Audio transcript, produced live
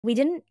We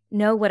didn't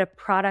know what a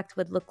product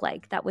would look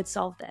like that would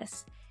solve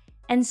this.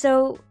 And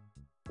so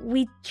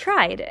we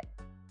tried,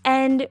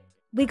 and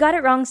we got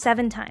it wrong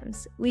 7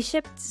 times. We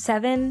shipped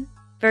 7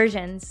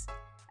 versions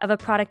of a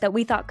product that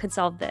we thought could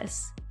solve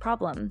this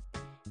problem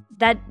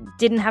that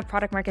didn't have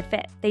product market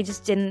fit. They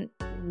just didn't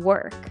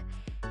work.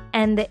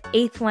 And the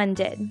 8th one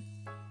did.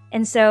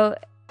 And so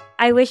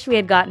I wish we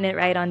had gotten it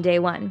right on day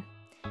 1.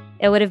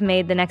 It would have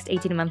made the next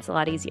 18 months a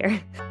lot easier.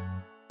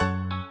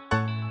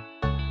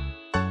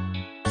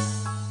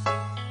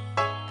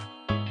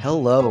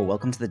 Hello,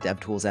 welcome to the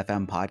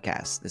DevTools-fm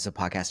podcast. This is a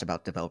podcast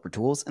about developer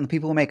tools and the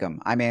people who make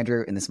them. I'm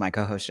Andrew, and this is my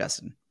co-host,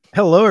 Justin.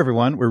 Hello,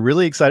 everyone. We're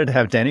really excited to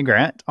have Dani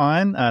Grant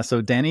on.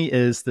 So Dani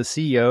is the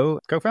CEO,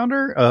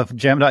 co-founder of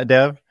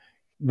Jam.dev.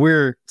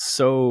 We're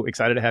so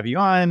excited to have you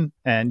on.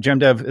 And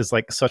Jam.dev is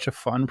like such a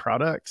fun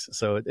product.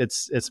 So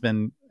it's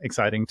been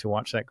exciting to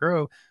watch that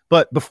grow.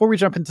 But before we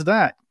jump into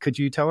that, could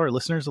you tell our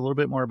listeners a little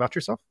bit more about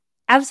yourself?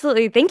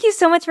 Absolutely. Thank you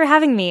so much for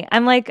having me.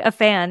 I'm like a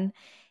fan.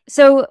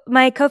 So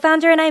my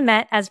co-founder and I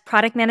met as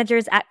product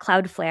managers at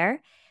Cloudflare.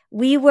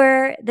 We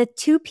were the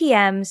 2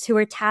 PMs who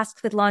were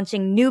tasked with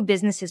launching new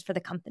businesses for the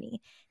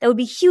company. That would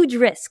be huge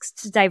risks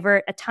to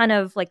divert a ton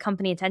of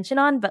company attention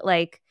on, but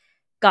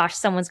gosh,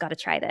 someone's got to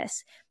try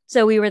this.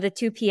 So we were the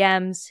 2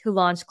 PMs who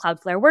launched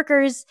Cloudflare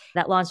Workers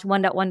that launched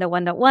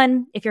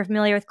 1.1.1.1, if you're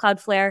familiar with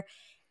Cloudflare.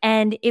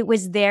 And it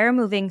was there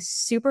moving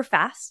super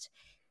fast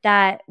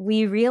that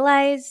we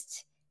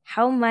realized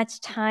how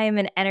much time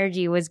and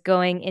energy was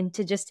going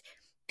into just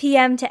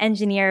PM to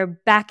engineer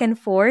back and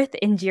forth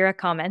in Jira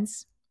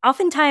comments.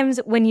 Oftentimes,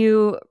 when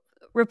you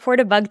report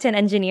a bug to an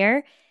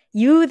engineer,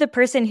 you, the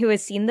person who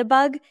has seen the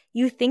bug,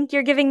 you think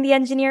you're giving the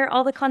engineer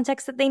all the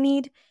context that they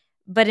need.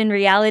 But in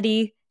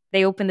reality,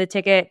 they open the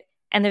ticket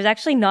and there's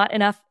actually not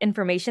enough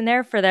information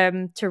there for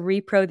them to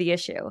repro the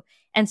issue.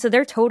 And so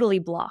they're totally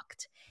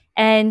blocked.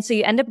 And so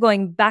you end up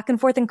going back and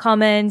forth in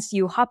comments,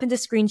 you hop into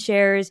screen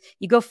shares,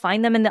 you go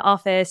find them in the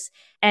office,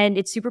 and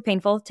it's super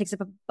painful. It takes up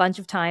a bunch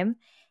of time.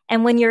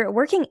 And when you're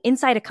working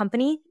inside a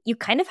company, you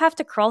kind of have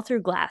to crawl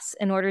through glass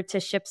in order to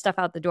ship stuff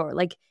out the door.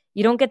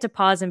 You don't get to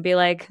pause and be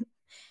like,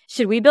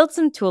 should we build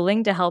some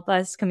tooling to help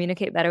us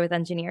communicate better with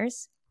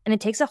engineers? And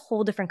it takes a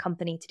whole different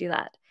company to do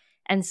that.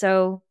 And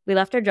so we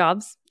left our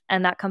jobs,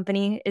 and that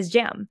company is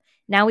Jam.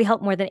 Now we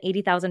help more than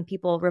 80,000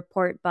 people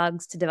report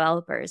bugs to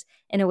developers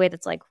in a way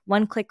that's like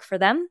one click for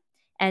them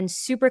and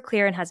super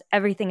clear and has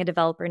everything a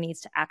developer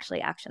needs to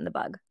actually action the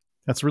bug.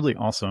 That's really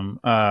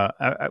awesome.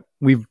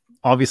 We've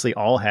obviously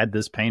all had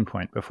this pain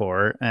point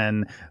before,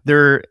 and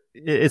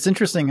it's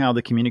interesting how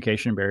the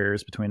communication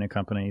barriers between a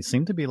company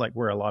seem to be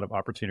where a lot of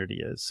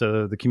opportunity is.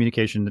 So the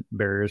communication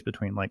barriers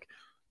between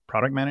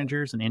product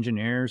managers and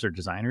engineers, or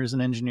designers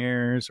and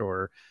engineers,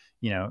 or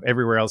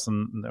everywhere else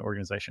in the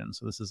organization.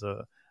 So this is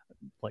a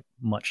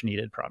much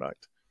needed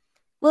product.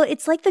 Well,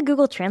 it's like the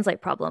Google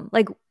Translate problem.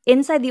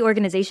 Inside the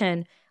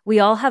organization, we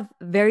all have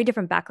very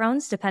different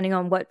backgrounds depending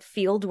on what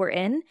field we're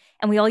in,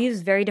 and we all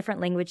use very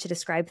different language to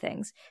describe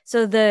things.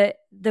 So the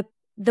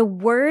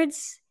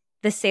words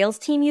the sales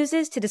team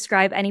uses to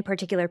describe any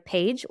particular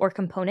page or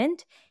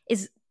component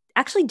is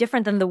actually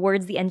different than the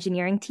words the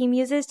engineering team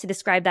uses to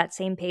describe that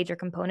same page or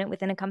component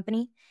within a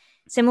company.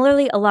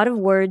 Similarly, a lot of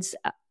words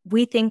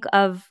we think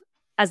of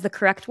as the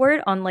correct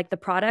word on the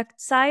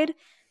product side,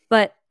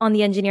 but on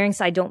the engineering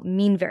side don't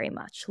mean very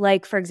much.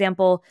 For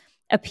example,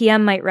 a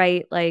PM might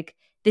write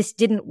this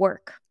didn't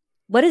work.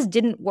 What does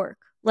didn't work?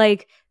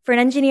 For an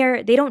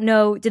engineer, they don't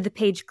know, did the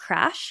page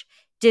crash?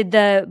 Did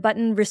the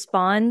button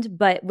respond,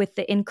 but with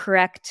the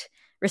incorrect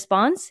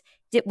response?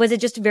 Was it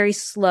just very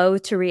slow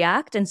to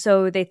react? And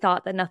so they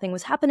thought that nothing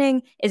was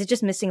happening. Is it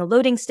just missing a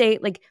loading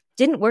state?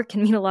 Didn't work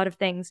can mean a lot of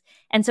things.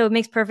 And so it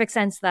makes perfect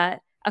sense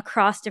that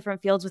across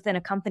different fields within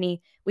a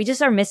company, we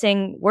just are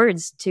missing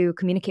words to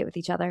communicate with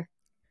each other.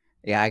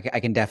 Yeah, I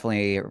can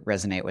definitely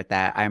resonate with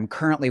that. I'm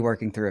currently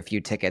working through a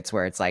few tickets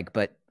where it's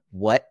but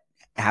what?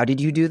 How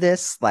did you do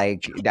this? I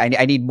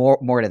need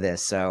more to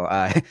this. So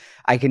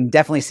I can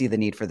definitely see the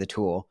need for the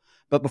tool.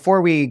 But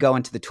before we go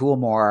into the tool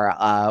more,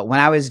 when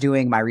I was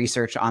doing my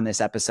research on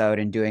this episode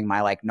and doing my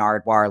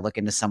Nardwuar look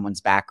into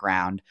someone's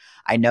background,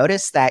 I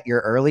noticed that your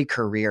early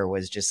career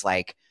was just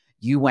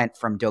you went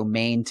from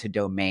domain to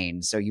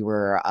domain. So you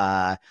were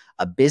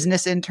a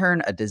business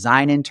intern, a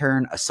design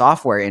intern, a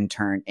software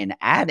intern, an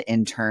ad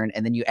intern,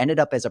 and then you ended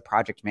up as a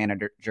project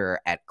manager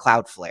at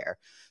Cloudflare.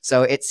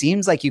 So it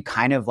seems like you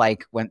kind of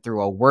went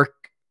through a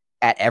work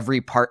at every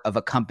part of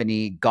a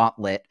company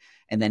gauntlet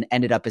and then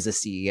ended up as a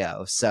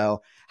CEO.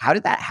 So how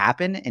did that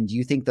happen? And do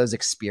you think those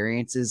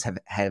experiences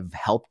have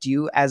helped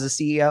you as a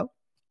CEO?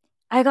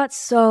 I got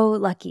so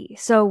lucky.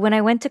 So when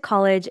I went to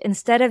college,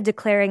 instead of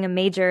declaring a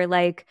major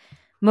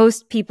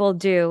most people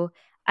do,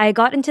 I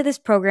got into this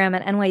program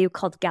at NYU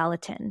called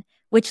Gallatin,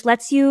 which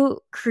lets you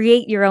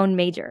create your own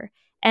major.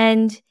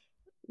 And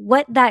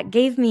what that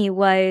gave me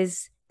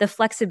was the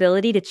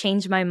flexibility to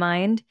change my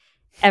mind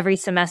every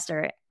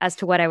semester as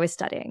to what I was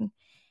studying.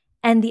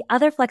 And the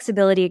other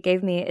flexibility it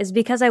gave me is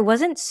because I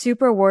wasn't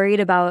super worried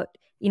about,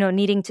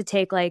 needing to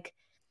take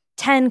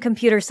 10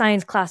 computer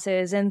science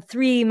classes and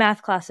 3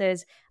 math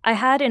classes, I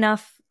had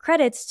enough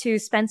credits to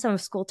spend some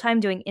of school time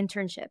doing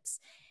internships.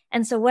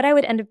 And so what I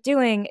would end up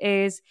doing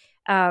is,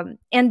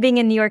 and being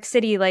in New York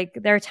City, like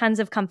there are tons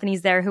of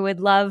companies there who would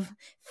love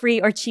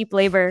free or cheap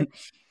labor.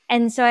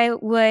 And so I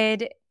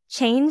would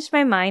change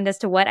my mind as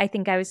to what I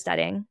think I was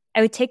studying.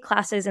 I would take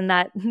classes in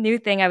that new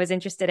thing I was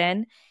interested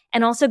in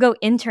and also go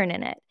intern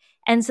in it.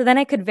 And so then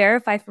I could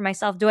verify for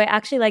myself, do I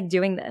actually like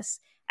doing this?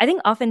 I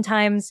think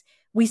oftentimes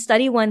we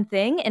study one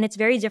thing and it's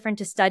very different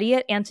to study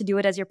it and to do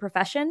it as your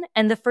profession.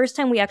 And the first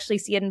time we actually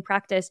see it in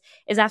practice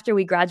is after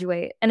we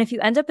graduate. And if you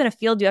end up in a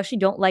field you actually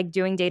don't like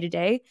doing day to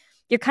day,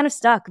 you're kind of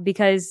stuck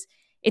because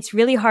it's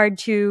really hard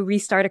to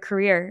restart a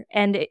career.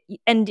 And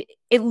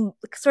it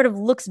sort of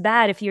looks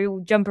bad if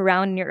you jump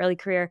around in your early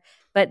career.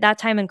 But that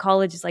time in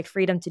college is like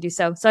freedom to do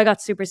so. So I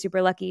got super,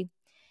 super lucky.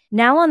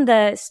 Now on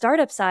the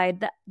startup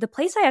side, the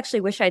place I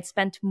actually wish I'd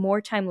spent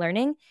more time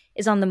learning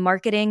is on the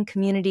marketing,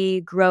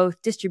 community,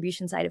 growth,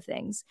 distribution side of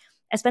things.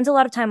 I spent a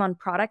lot of time on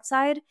product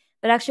side,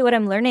 but actually what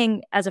I'm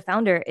learning as a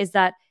founder is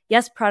that,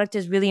 yes, product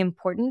is really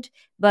important,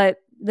 but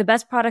the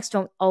best products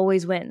don't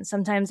always win.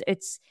 Sometimes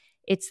it's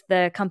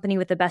the company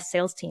with the best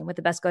sales team, with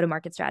the best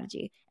go-to-market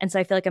strategy. And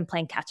so I feel like I'm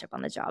playing catch up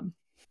on the job.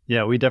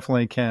 Yeah, we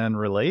definitely can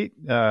relate.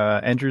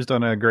 Andrew's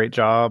done a great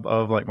job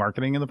of like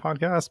marketing in the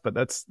podcast, but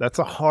that's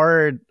a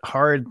hard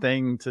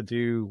thing to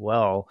do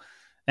well.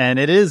 And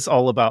it is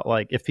all about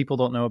like, if people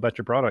don't know about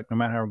your product, no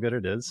matter how good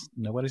it is,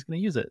 nobody's going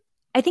to use it.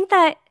 I think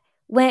that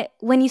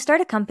when you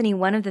start a company,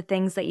 one of the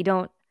things that you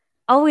don't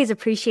always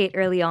appreciate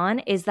early on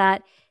is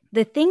that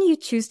the thing you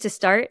choose to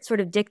start sort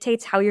of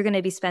dictates how you're going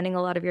to be spending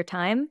a lot of your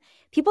time.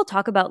 People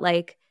talk about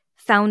like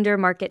founder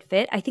market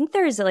fit. I think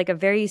there is like a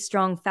very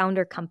strong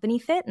founder company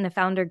fit and a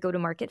founder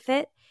go-to-market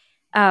fit,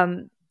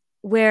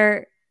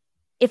 where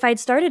if I'd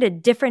started a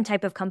different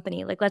type of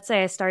company, like let's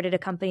say I started a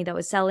company that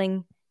was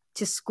selling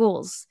to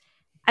schools,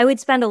 I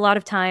would spend a lot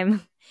of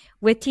time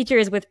with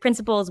teachers, with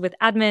principals, with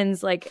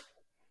admins, like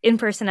in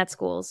person at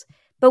schools.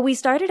 But we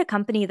started a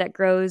company that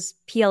grows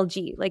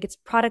PLG, like it's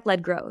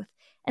product-led growth.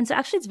 And so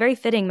actually it's very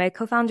fitting. My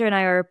co-founder and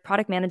I are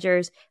product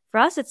managers. For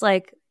us, it's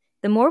like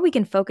the more we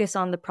can focus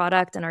on the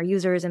product and our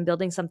users and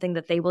building something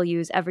that they will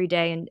use every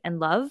day and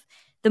love,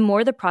 the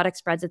more the product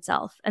spreads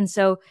itself. And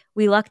so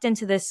we lucked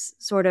into this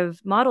sort of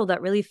model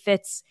that really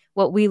fits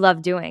what we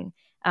love doing.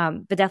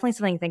 But definitely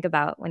something to think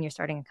about when you're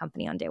starting a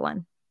company on day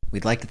one.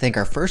 We'd like to thank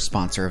our first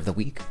sponsor of the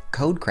week,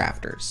 Code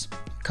Crafters.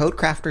 Code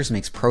Crafters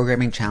makes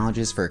programming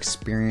challenges for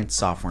experienced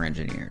software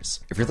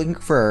engineers. If you're looking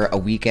for a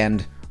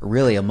weekend, or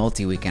really a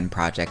multi-weekend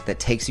project that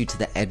takes you to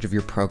the edge of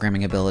your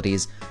programming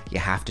abilities, you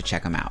have to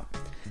check them out.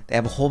 They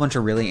have a whole bunch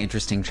of really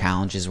interesting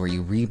challenges where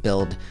you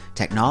rebuild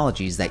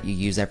technologies that you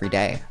use every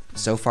day.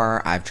 So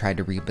far, I've tried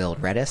to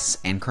rebuild Redis,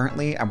 and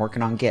currently I'm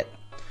working on Git.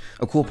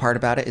 A cool part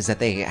about it is that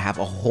they have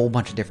a whole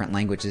bunch of different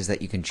languages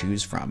that you can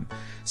choose from.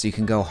 So you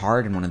can go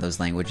hard in one of those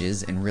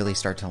languages and really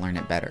start to learn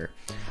it better.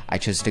 I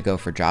chose to go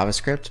for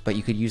JavaScript, but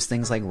you could use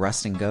things like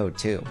Rust and Go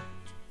too.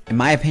 In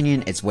my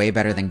opinion, it's way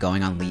better than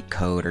going on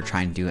LeetCode or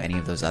trying to do any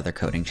of those other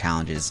coding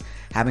challenges.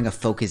 Having a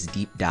focused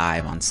deep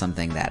dive on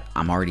something that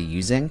I'm already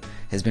using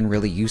has been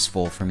really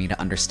useful for me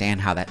to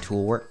understand how that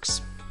tool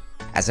works.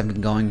 As I've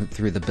been going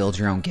through the Build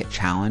Your Own Git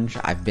challenge,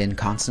 I've been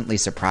constantly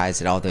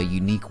surprised at all the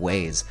unique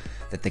ways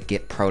that the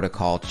Git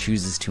protocol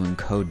chooses to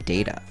encode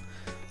data.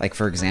 Like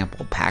for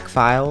example, pack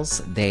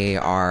files, they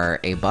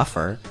are a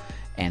buffer,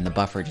 and the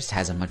buffer just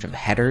has a bunch of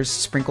headers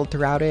sprinkled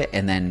throughout it,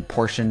 and then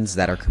portions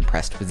that are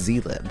compressed with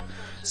zlib.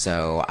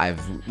 So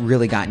I've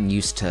really gotten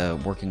used to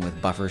working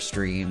with buffer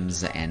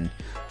streams and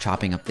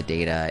chopping up the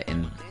data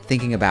and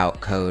thinking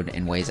about code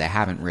in ways I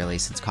haven't really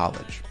since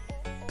college.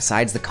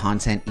 Besides the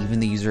content, even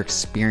the user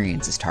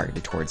experience is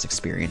targeted towards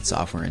experienced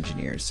software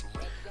engineers.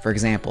 For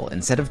example,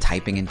 instead of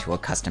typing into a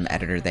custom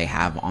editor they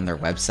have on their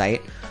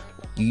website,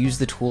 you use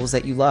the tools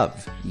that you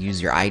love.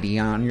 Use your IDE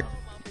on your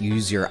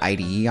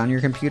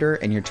computer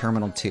and your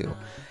terminal too.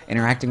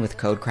 Interacting with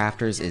Code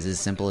Crafters is as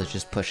simple as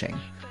just pushing.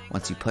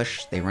 Once you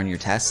push, they run your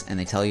tests and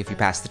they tell you if you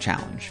pass the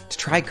challenge. To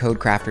try Code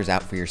Crafters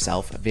out for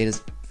yourself,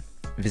 visit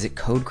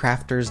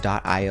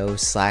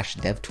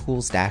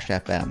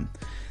codecrafters.io/devtools-fm.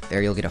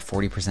 There you'll get a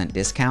 40%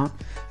 discount,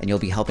 and you'll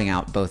be helping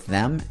out both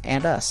them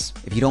and us.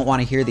 If you don't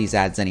want to hear these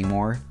ads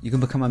anymore, you can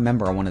become a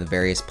member on one of the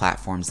various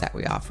platforms that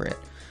we offer it.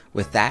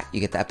 With that, you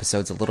get the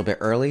episodes a little bit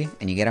early,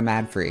 and you get them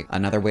ad-free.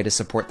 Another way to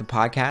support the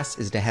podcast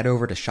is to head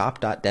over to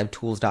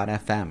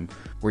shop.devtools.fm,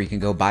 where you can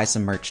go buy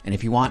some merch. And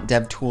if you want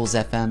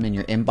DevTools.fm in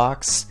your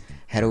inbox,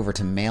 head over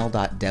to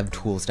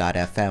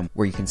mail.devtools.fm,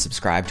 where you can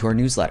subscribe to our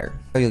newsletter.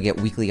 You'll get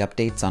weekly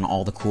updates on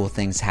all the cool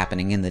things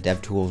happening in the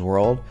DevTools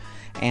world,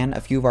 and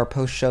a few of our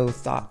post-show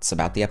thoughts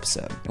about the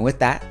episode. And with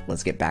that,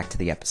 let's get back to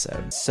the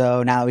episode.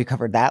 So now that we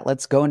covered that,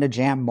 let's go into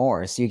Jam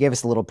more. So you gave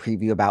us a little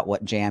preview about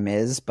what Jam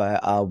is,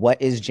 but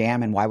what is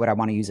Jam and why would I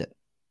want to use it?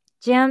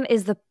 Jam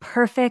is the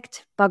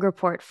perfect bug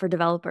report for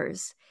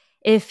developers.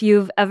 If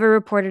you've ever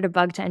reported a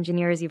bug to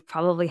engineers, you've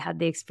probably had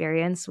the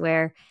experience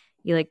where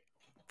you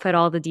put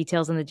all the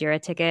details in the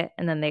Jira ticket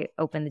and then they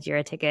open the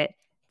Jira ticket,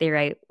 they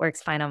write,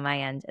 works fine on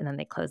my end, and then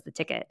they close the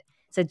ticket.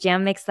 So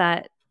Jam makes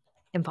that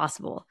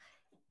impossible.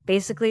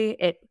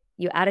 Basically,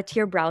 you add it to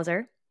your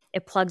browser,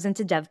 it plugs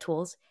into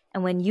DevTools,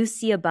 and when you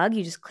see a bug,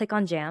 you just click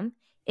on Jam.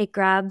 It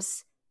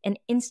grabs an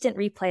instant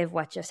replay of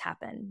what just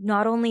happened.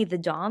 Not only the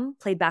DOM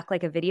played back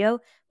like a video,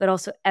 but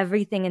also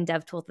everything in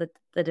DevTools that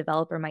the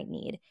developer might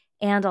need,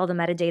 and all the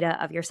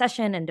metadata of your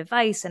session and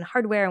device and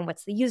hardware and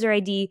what's the user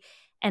ID.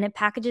 And it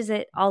packages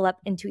it all up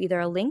into either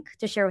a link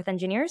to share with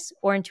engineers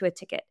or into a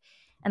ticket.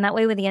 And that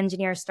way, when the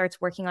engineer starts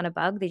working on a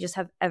bug, they just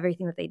have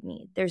everything that they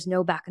need. There's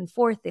no back and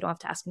forth. They don't have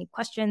to ask any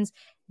questions.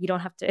 You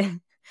don't have to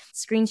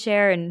screen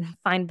share and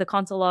find the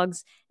console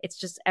logs. It's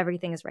just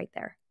everything is right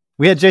there.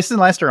 We had Jason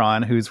Leister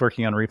on, who's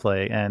working on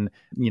Replay and,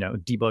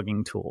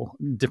 debugging tool,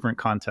 different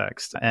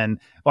context. And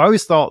I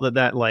always thought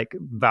that like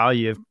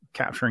value of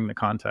capturing the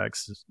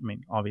context is,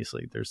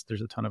 obviously there's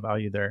a ton of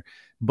value there,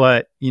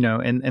 but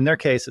in their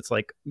case, it's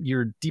like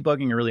you're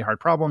debugging a really hard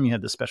problem. You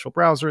have this special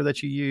browser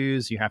that you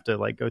use. You have to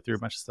like go through a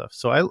bunch of stuff.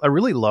 So I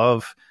really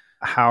love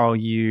how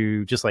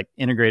you just like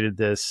integrated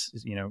this,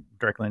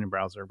 directly in a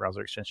browser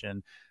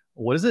extension.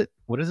 What does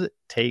it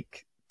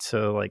take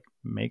to like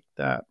make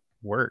that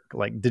work?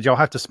 Like, did y'all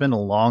have to spend a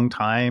long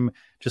time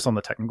just on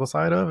the technical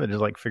side of it,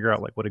 just like figure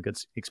out like what a good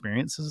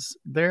experience is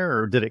there,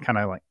 or did it kind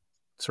of like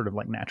sort of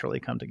like naturally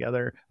come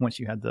together once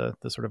you had the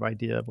sort of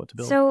idea of what to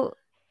build? So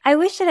I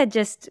wish it had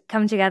just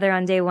come together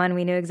on day one.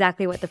 We knew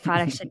exactly what the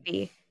product should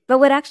be. But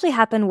what actually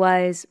happened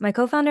was my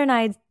co-founder and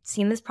I had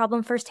seen this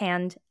problem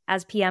firsthand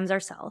as PMs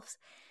ourselves.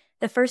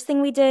 The first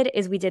thing we did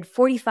is we did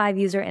 45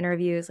 user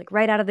interviews, like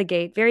right out of the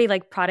gate, very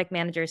like product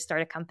managers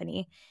start a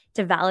company,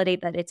 to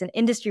validate that it's an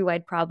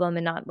industry-wide problem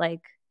and not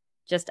like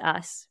just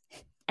us.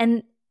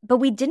 But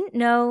we didn't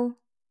know.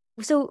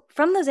 So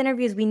from those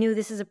interviews, we knew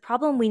this is a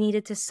problem we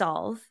needed to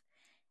solve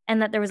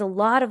and that there was a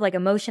lot of like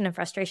emotion and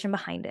frustration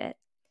behind it.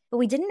 But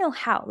we didn't know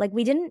how. Like,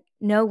 we didn't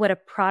know what a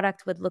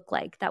product would look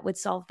like that would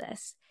solve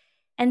this.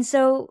 And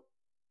so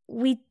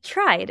we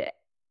tried,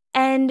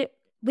 and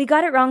we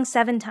got it wrong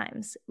 7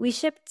 times. We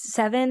shipped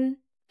 7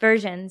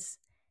 versions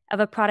of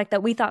a product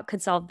that we thought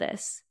could solve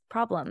this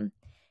problem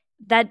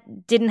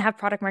that didn't have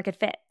product market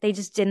fit. They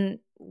just didn't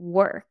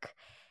work.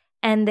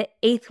 And the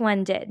 8th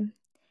one did.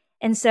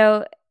 And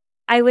so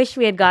I wish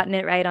we had gotten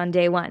it right on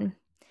day one.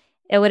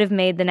 It would have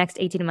made the next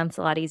 18 months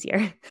a lot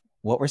easier.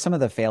 What were some of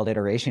the failed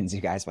iterations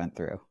you guys went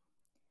through?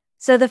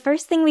 So the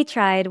first thing we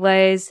tried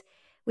was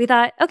we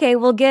thought, okay,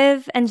 we'll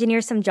give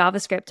engineers some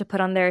JavaScript to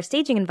put on their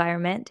staging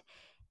environment.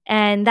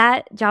 And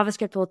that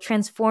JavaScript will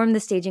transform the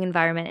staging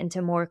environment into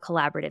a more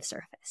collaborative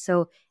surface.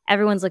 So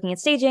everyone's looking at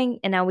staging,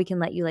 and now we can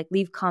let you like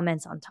leave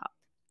comments on top.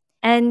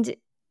 And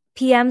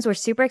PMs were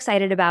super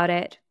excited about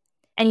it.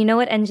 And you know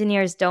what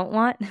engineers don't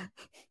want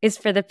is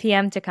for the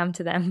PM to come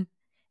to them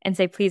and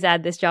say, please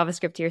add this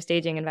JavaScript to your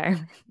staging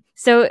environment.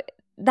 So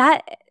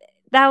that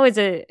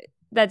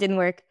didn't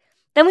work.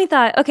 Then we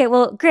thought, okay,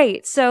 well,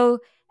 great. So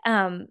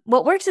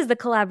what works is the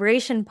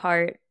collaboration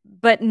part,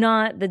 but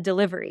not the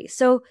delivery.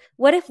 So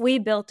what if we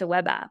built a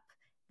web app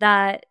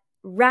that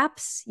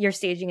wraps your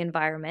staging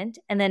environment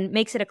and then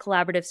makes it a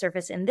collaborative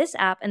surface in this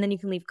app, and then you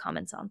can leave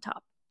comments on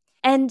top?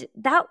 And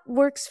that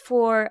works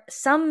for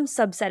some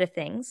subset of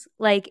things,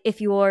 like if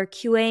you're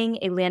QAing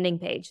a landing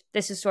page,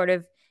 this is sort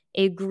of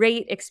a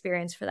great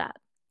experience for that.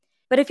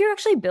 But if you're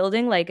actually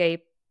building like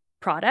a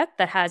product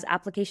that has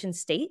application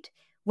state,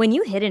 when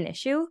you hit an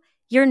issue,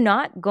 you're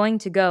not going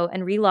to go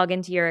and relog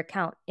into your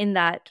account in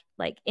that,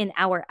 like in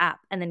our app,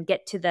 and then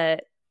get to the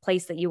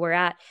place that you were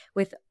at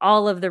with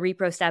all of the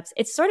repro steps.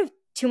 It's sort of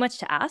too much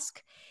to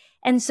ask.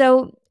 And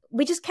so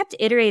we just kept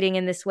iterating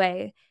in this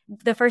way.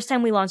 The first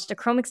time we launched a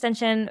Chrome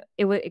extension,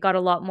 it got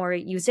a lot more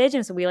usage.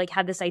 And so we like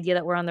had this idea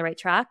that we're on the right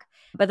track.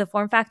 But the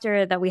form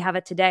factor that we have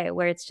it today,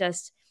 where it's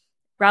just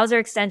browser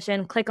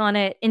extension, click on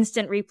it,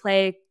 instant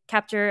replay,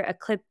 capture a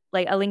clip,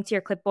 like a link to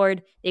your clipboard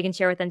that you can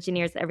share with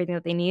engineers, everything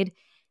that they need.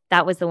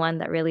 That was the one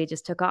that really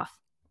just took off.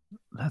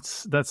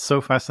 That's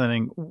so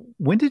fascinating.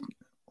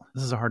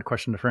 This is a hard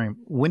question to frame.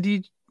 When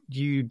did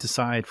you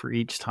decide for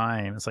each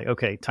time? It's like,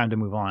 okay, time to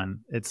move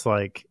on. It's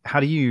like,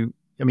 you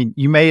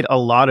made a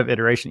lot of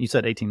iteration. You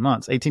said 18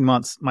 months. 18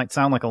 months might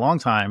sound like a long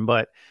time,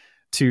 but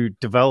to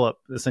develop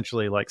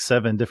essentially like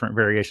 7 different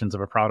variations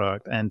of a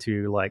product and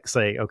to like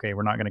say, okay,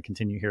 we're not going to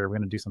continue here. We're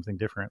going to do something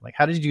different. Like,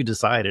 how did you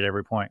decide at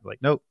every point? Like,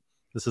 nope,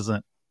 this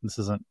isn't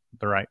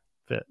the right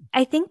fit.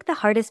 I think the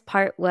hardest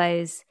part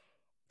was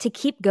to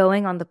keep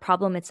going on the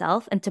problem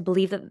itself and to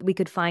believe that we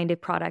could find a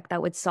product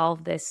that would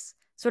solve this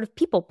sort of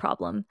people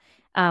problem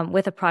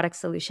with a product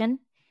solution.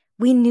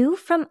 We knew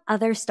from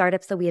other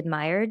startups that we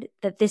admired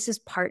that this is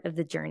part of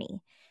the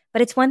journey,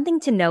 but it's one thing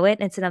to know it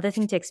and it's another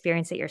thing to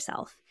experience it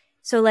yourself.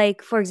 So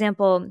like, for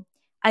example,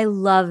 I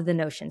love the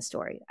Notion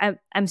story.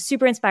 I'm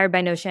super inspired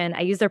by Notion.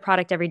 I use their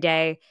product every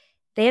day.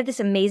 They have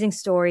this amazing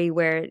story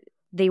where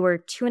they were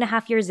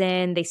 2.5 years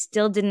in. They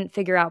still didn't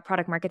figure out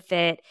product market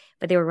fit,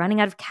 but they were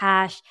running out of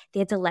cash. They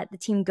had to let the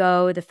team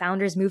go. The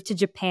founders moved to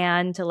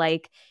Japan to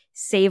like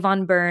save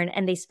on burn,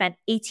 and they spent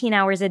 18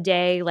 hours a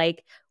day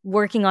like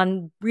working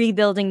on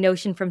rebuilding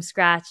Notion from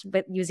scratch,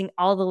 but using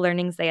all the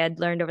learnings they had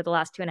learned over the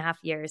last 2.5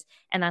 years.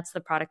 And that's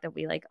the product that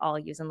we like all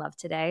use and love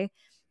today.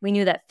 We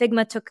knew that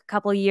Figma took a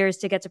couple of years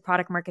to get to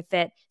product market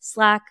fit.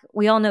 Slack,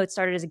 we all know it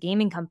started as a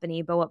gaming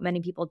company, but what many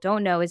people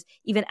don't know is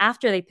even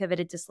after they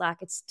pivoted to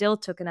Slack, it still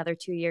took another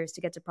 2 years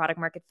to get to product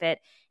market fit.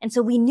 And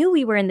so we knew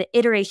we were in the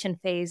iteration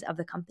phase of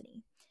the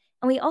company.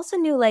 And we also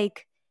knew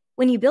like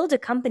when you build a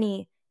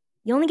company,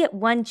 you only get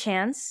one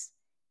chance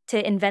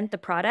to invent the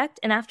product.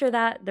 And after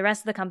that, the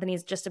rest of the company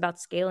is just about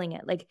scaling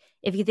it. Like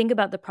if you think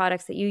about the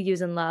products that you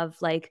use and love,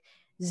 like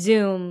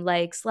Zoom,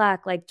 like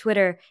Slack, like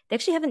Twitter, they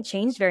actually haven't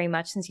changed very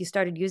much since you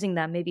started using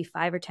them maybe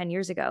 5 or 10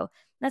 years ago.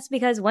 That's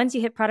because once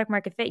you hit product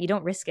market fit, you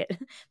don't risk it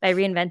by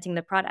reinventing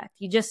the product.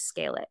 You just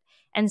scale it.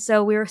 And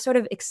so we were sort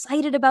of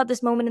excited about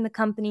this moment in the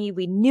company.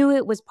 We knew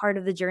it was part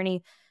of the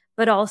journey,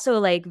 but also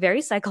like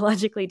very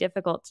psychologically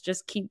difficult to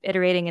just keep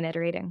iterating and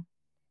iterating.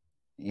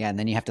 Yeah, and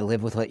then you have to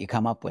live with what you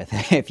come up with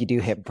if you do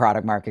hit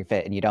product market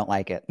fit and you don't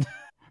like it.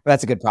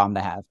 That's a good problem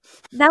to have.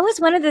 That was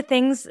one of the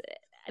things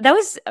that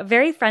was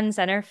very front and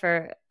center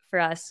for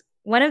us.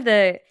 One of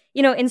the,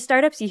 in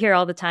startups, you hear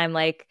all the time,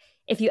 like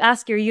if you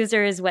ask your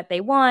users what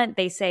they want,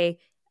 they say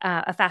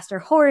a faster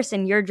horse,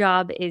 and your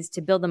job is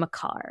to build them a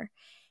car.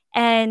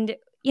 And,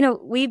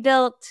 we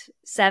built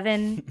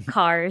 7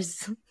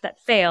 cars that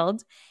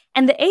failed.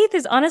 And the 8th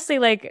is honestly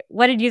like,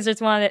 what did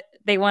users want?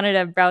 They wanted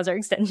a browser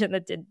extension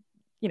that did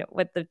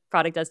what the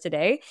product does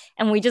today.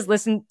 And we just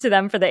listened to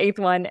them for the 8th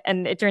one.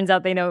 And it turns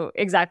out they know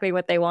exactly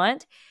what they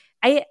want.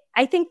 I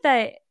think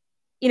that,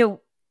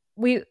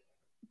 we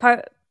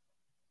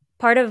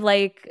part of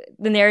like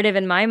the narrative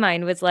in my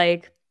mind was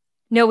like,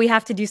 no, we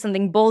have to do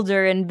something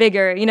bolder and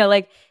bigger.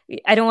 Like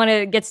I don't want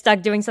to get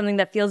stuck doing something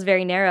that feels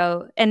very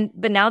narrow.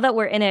 But now that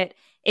we're in it,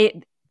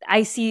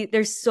 I see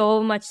there's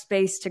so much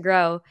space to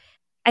grow.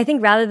 I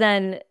think rather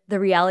than the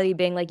reality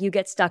being like you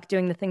get stuck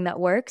doing the thing that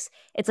works,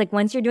 it's like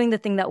once you're doing the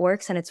thing that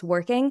works and it's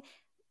working,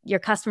 your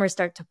customers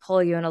start to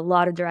pull you in a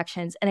lot of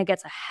directions, and it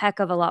gets a heck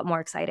of a lot more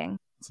exciting.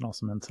 It's an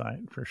awesome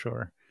insight for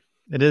sure.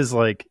 It is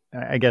like,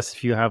 I guess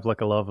if you have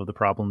like a love of the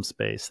problem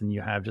space, and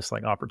you have just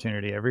like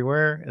opportunity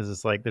everywhere, is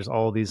it's like there's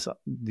all these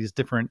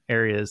different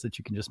areas that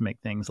you can just make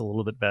things a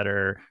little bit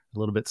better, a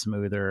little bit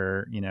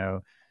smoother,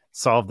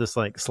 solve this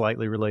like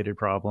slightly related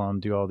problem,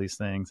 do all these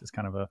things. It's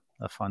kind of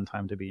a fun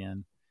time to be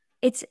in.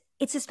 It's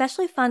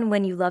especially fun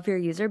when you love your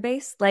user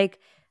base. Like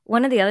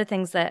one of the other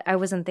things that I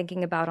wasn't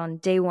thinking about on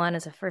day one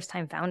as a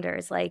first-time founder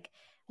is like,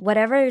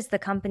 whatever is the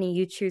company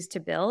you choose to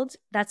build,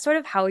 that's sort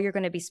of how you're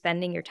going to be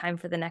spending your time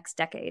for the next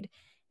decade.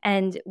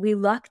 And we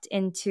lucked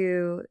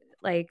into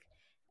like,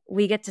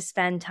 we get to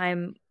spend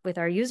time with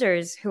our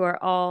users who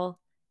are all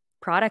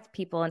product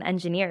people and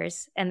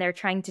engineers, and they're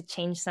trying to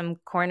change some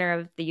corner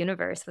of the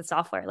universe with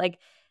software. Like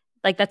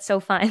that's so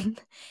fun.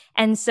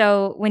 And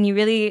so when you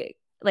really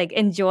like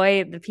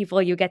enjoy the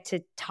people you get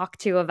to talk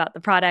to about the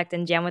product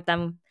and jam with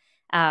them,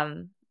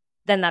 then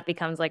that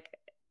becomes like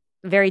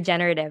very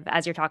generative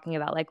as you're talking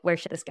about like, where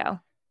should this go?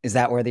 Is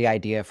that where the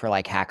idea for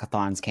like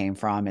hackathons came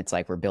from? It's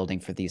like, we're building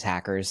for these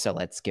hackers, so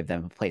let's give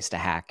them a place to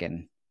hack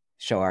and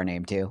show our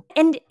name too.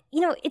 And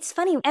it's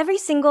funny, every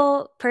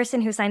single person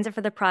who signs up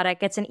for the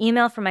product gets an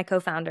email from my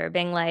co-founder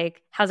being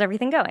like, how's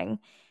everything going?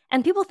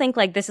 And people think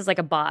like this is like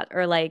a bot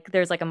or like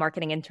there's like a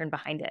marketing intern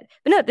behind it.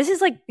 But no, this is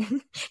like,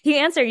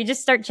 you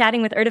just start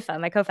chatting with Urtifa,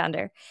 my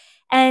co-founder.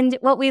 And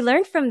what we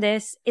learned from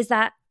this is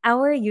that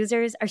our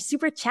users are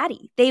super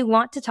chatty. They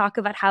want to talk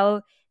about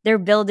how they're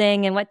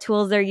building and what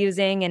tools they're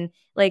using and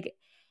like,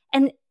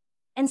 and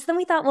so then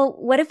we thought, well,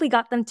 what if we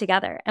got them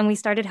together? And we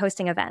started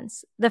hosting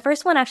events. The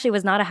first one actually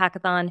was not a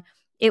hackathon.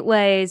 It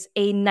was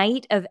a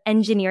night of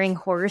engineering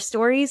horror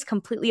stories,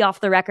 completely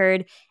off the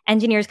record,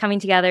 engineers coming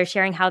together,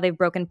 sharing how they've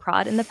broken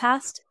prod in the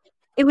past.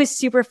 It was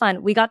super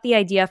fun. We got the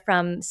idea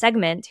from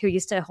Segment, who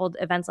used to hold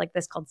events like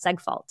this called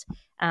SegFault.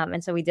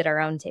 And so we did our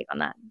own take on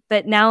that.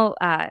 But now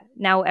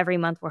every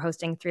month we're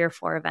hosting 3 or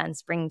 4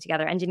 events, bringing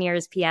together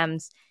engineers,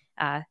 PMs,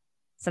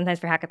 sometimes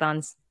for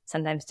hackathons,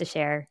 sometimes to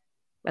share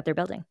what they're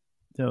building.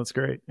 Yeah, that's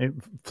great. It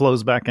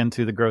flows back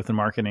into the growth and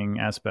marketing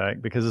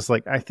aspect, because it's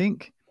like, I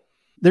think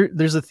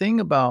there's a thing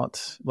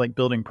about like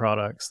building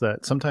products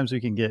that sometimes we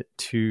can get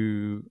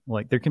to,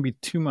 like, there can be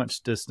too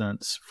much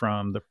distance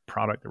from the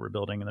product that we're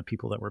building and the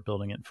people that we're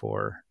building it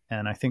for.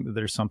 And I think that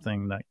there's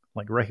something that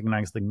like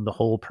recognizing the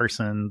whole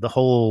person, the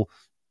whole,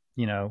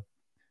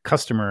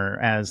 customer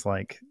as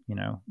like,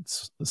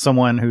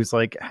 someone who's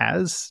like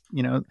has,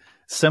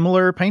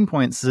 similar pain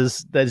points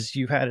as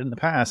you've had in the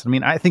past. I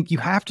mean, I think you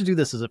have to do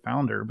this as a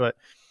founder, but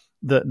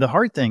the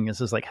hard thing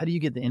is like, how do you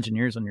get the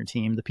engineers on your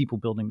team, the people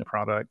building the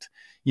product,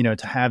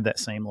 to have that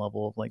same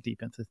level of like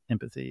deep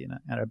empathy?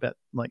 And I bet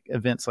like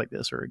events like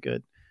this are a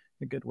good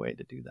way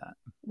to do that.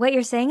 What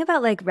you're saying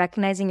about like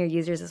recognizing your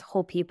users as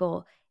whole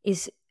people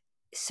is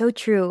so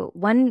true.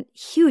 One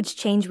huge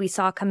change we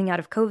saw coming out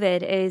of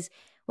COVID is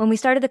when we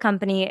started the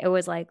company, it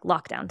was like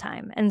lockdown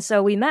time. And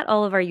so we met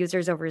all of our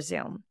users over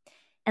Zoom.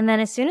 And then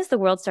as soon as the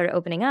world started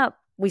opening up,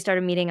 we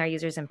started meeting our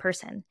users in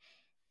person.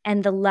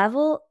 And the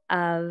level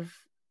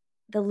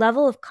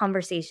of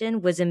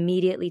conversation was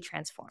immediately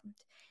transformed.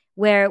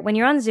 Where when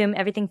you're on Zoom,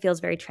 everything feels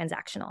very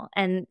transactional.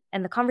 And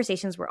the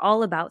conversations were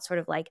all about sort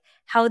of like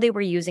how they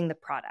were using the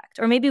product.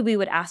 Or maybe we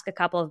would ask a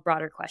couple of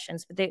broader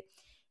questions, but it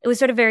was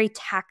sort of very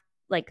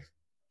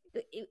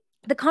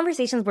the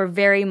conversations were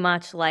very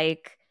much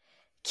like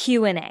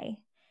Q&A.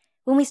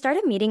 When we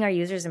started meeting our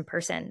users in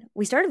person,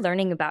 we started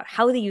learning about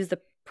how they use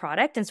the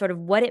product and sort of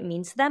what it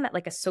means to them at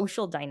like a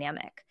social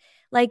dynamic.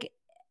 Like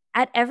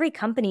at every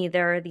company,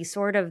 there are these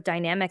sort of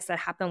dynamics that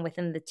happen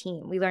within the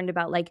team. We learned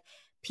about like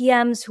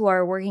PMs who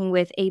are working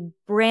with a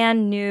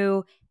brand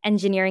new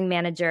engineering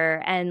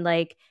manager and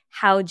like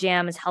how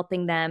Jam is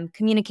helping them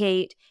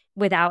communicate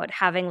without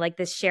having like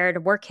this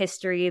shared work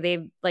history.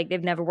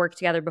 They've never worked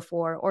together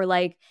before, or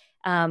like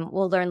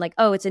we'll learn like,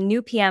 oh, it's a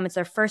new PM, it's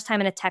their first time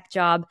in a tech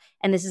job,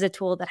 and this is a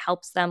tool that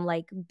helps them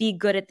like be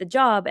good at the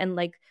job and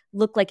like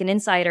look like an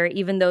insider,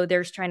 even though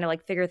they're just trying to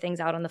like figure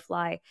things out on the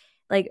fly.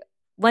 Like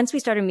once we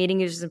started meeting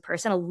users in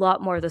person, a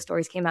lot more of the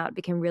stories came out. It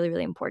became really,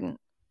 really important.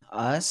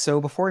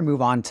 So before we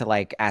move on to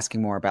like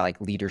asking more about like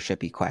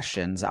leadership-y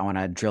questions, I want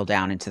to drill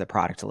down into the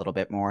product a little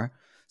bit more.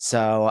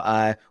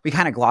 So we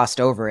kind of glossed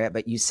over it,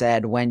 but you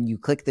said when you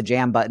click the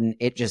Jam button,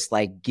 it just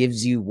like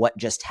gives you what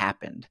just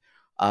happened.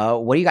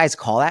 What do you guys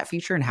call that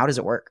feature and how does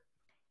it work?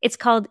 It's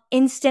called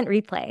instant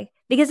replay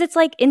because it's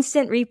like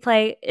instant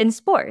replay in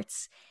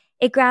sports.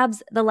 It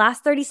grabs the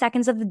last 30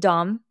 seconds of the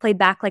DOM, played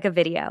back like a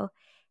video,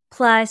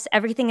 plus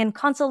everything in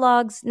console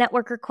logs,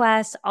 network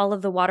requests, all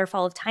of the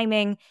waterfall of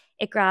timing.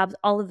 It grabs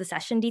all of the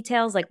session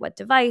details, like what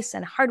device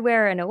and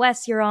hardware and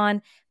OS you're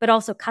on, but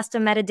also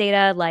custom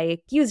metadata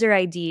like user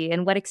ID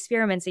and what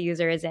experiments a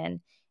user is in,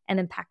 and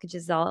then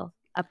packages all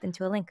up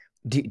into a link.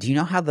 Do you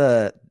know how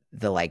the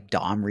like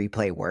DOM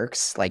replay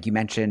works? Like you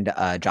mentioned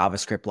a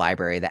JavaScript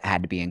library that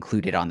had to be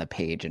included on the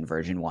page in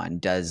version 1.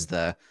 Does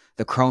the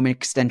Chrome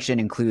extension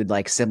include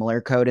like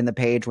similar code in the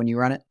page when you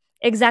run it?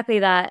 Exactly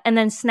that. And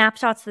then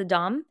snapshots the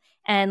DOM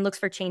and looks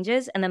for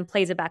changes and then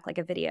plays it back like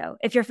a video.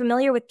 If you're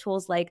familiar with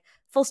tools like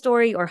Full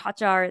Story or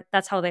Hotjar,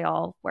 that's how they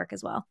all work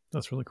as well.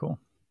 That's really cool.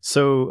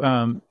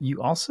 So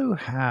you also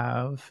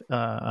have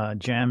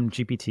Jam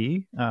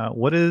GPT.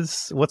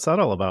 What's that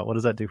all about? What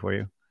does that do for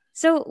you?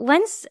 So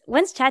once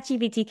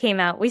ChatGPT came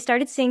out, we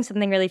started seeing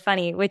something really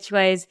funny, which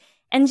was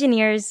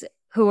engineers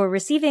who were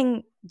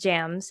receiving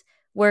jams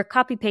were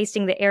copy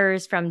pasting the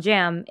errors from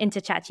Jam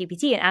into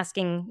ChatGPT and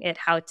asking it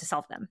how to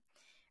solve them,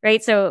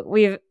 right? So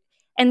we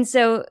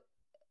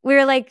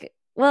were like,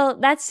 well,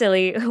 that's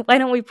silly. Why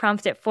don't we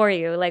prompt it for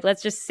you? Like,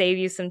 let's just save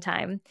you some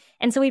time.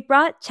 And so we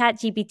brought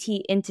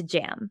ChatGPT into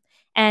Jam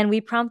and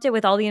we prompt it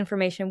with all the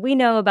information we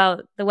know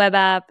about the web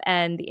app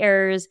and the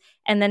errors,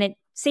 and then it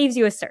saves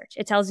you a search.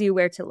 It tells you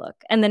where to look.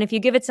 And then if you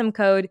give it some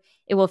code,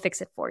 it will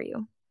fix it for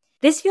you.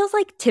 This feels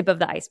like tip of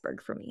the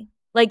iceberg for me.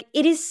 Like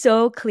it is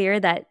so clear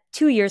that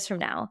 2 years from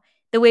now,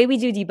 the way we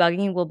do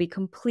debugging will be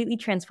completely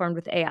transformed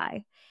with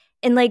AI.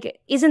 And like,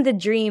 isn't the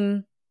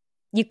dream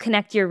you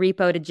connect your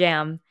repo to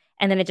Jam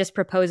and then it just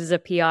proposes a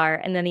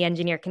PR and then the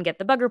engineer can get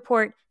the bug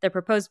report, the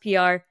proposed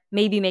PR,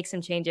 maybe make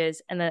some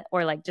changes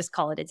or like just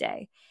call it a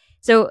day.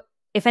 So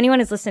if anyone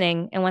is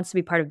listening and wants to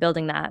be part of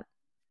building that,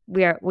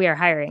 we are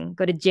hiring.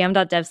 Go to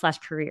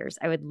jam.dev/careers.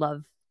 I would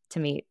love to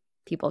meet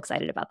people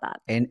excited about that.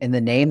 And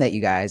the name that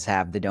you guys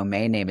have, the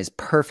domain name, is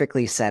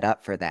perfectly set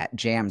up for that,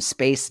 Jam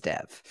Space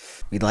Dev.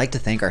 We'd like to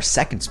thank our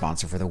second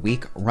sponsor for the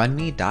week,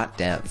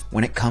 runme.dev.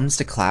 When it comes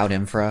to cloud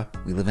infra,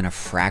 we live in a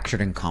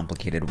fractured and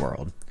complicated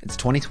world. It's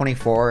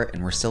 2024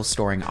 and we're still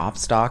storing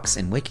ops docs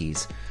and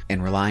wikis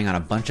and relying on a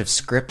bunch of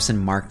scripts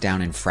and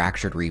markdown in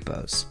fractured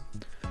repos.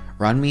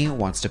 Runme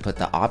wants to put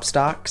the ops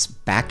docs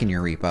back in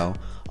your repo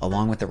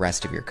along with the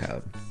rest of your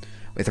code.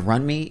 With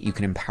Runme, you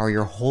can empower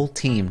your whole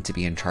team to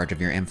be in charge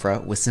of your infra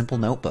with simple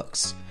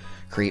notebooks,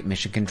 create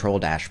mission control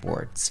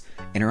dashboards,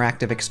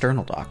 interactive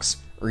external docs,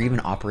 or even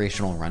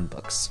operational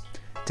runbooks.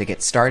 To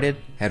get started,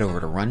 head over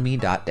to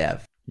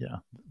runme.dev. Yeah,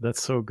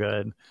 that's so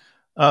good.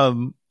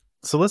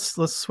 So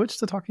let's switch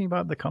to talking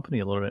about the company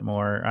a little bit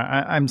more.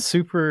 I'm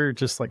super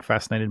just like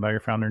fascinated by your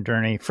founder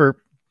journey for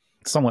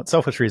somewhat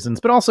selfish reasons,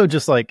 but also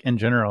just like in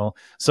general.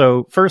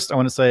 So first I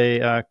want to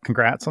say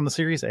congrats on the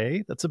Series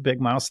A. That's a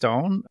big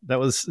milestone. That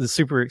was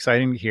super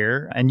exciting to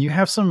hear. And you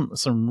have some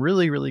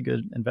really, really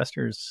good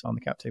investors on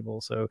the cap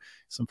table. So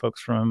some folks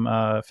from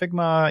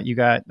Figma, you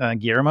got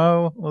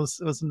Guillermo was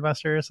an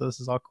investor. So this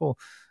is all cool.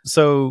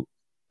 So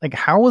like,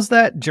 how was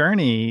that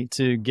journey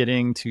to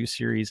getting to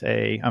Series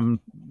A? I'm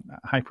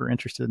hyper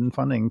interested in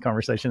funding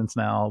conversations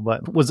now,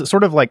 but was it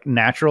sort of like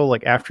natural,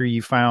 like after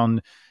you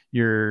found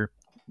your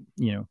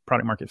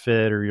product market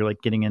fit, or you're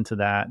like getting into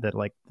that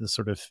like the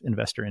sort of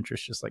investor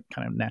interest just like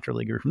kind of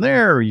naturally grew from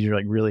there, or you're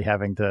like really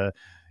having to,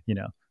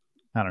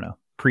 I don't know,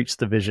 preach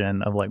the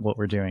vision of like what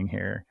we're doing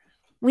here?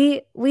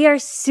 We are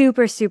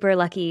super, super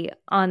lucky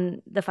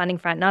on the funding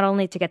front, not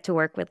only to get to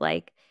work with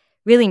like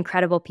really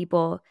incredible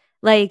people,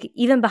 like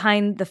even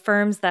behind the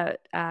firms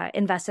that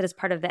invested as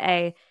part of the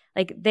A,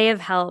 like they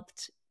have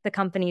helped the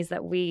companies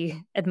that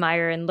we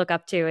admire and look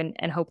up to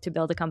and hope to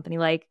build a company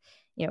like,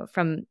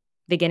 from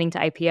beginning to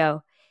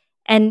IPO.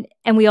 And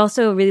we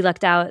also really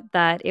lucked out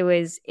that it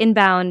was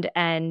inbound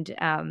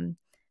and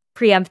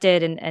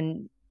preempted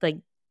and like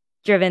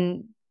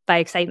driven by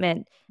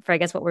excitement for, I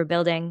guess, what we're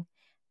building.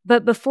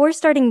 But before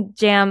starting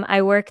Jam,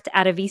 I worked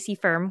at a VC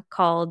firm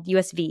called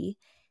USV,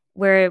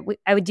 where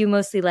I would do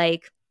mostly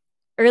like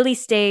early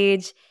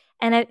stage.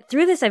 And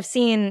through this, I've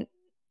seen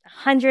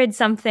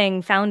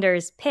 100-something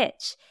founders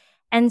pitch.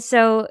 And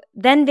so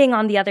then being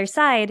on the other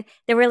side,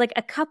 there were like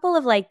a couple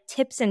of like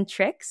tips and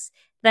tricks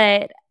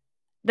that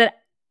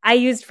I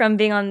used from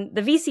being on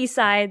the VC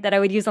side that I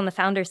would use on the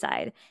founder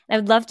side. And I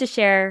would love to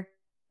share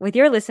with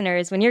your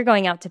listeners when you're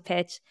going out to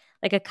pitch,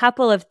 like a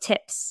couple of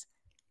tips.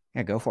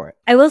 Yeah, go for it.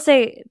 I will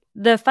say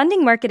the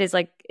funding market is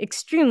like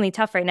extremely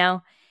tough right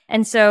now.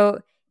 And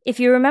so if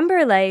you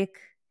remember, like,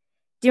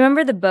 do you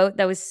remember the boat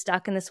that was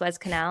stuck in the Suez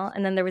Canal?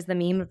 And then there was the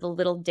meme of the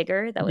little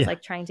digger that was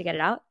like trying to get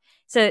it out.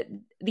 So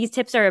these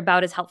tips are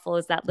about as helpful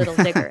as that little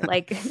digger.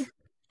 like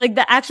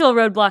the actual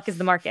roadblock is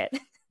the market.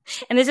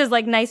 And this is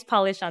like nice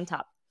polish on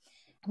top.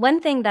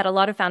 One thing that a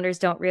lot of founders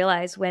don't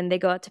realize when they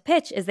go out to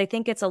pitch is they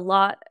think it's a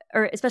lot,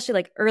 or especially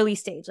like early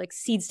stage, like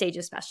seed stage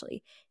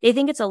especially, they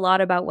think it's a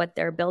lot about what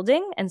they're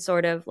building and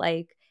sort of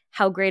like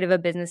how great of a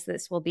business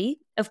this will be.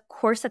 Of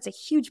course, that's a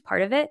huge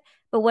part of it.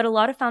 But what a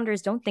lot of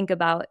founders don't think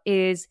about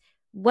is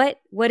what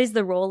is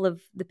the role of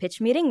the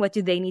pitch meeting? What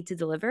do they need to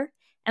deliver?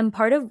 And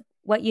part of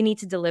what you need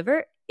to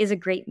deliver is a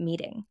great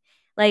meeting.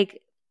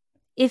 Like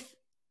if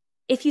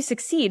you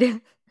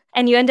succeed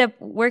and you end up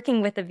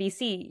working with a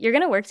VC, you're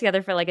going to work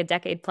together for like a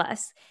decade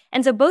plus.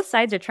 And so both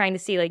sides are trying to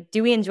see, like,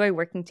 do we enjoy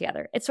working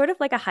together? It's sort of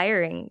like a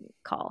hiring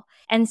call.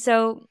 And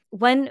so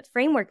one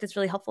framework that's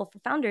really helpful for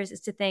founders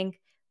is to think,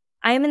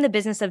 I am in the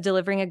business of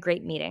delivering a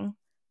great meeting.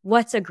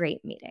 What's a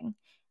great meeting?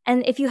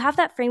 And if you have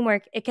that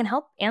framework, it can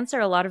help answer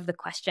a lot of the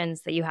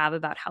questions that you have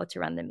about how to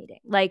run the meeting.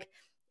 Like,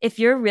 if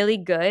you're really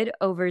good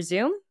over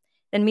Zoom,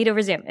 then meet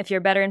over Zoom. If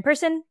you're better in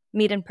person,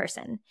 meet in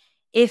person.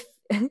 If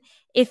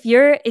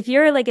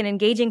you're like an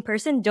engaging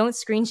person, don't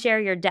screen share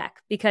your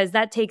deck, because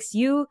that takes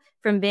you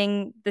from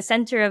being the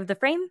center of the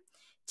frame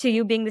to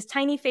you being this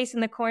tiny face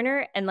in the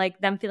corner and like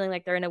them feeling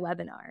like they're in a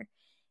webinar.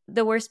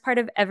 The worst part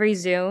of every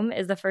Zoom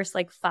is the first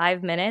like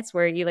 5 minutes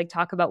where you like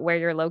talk about where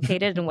you're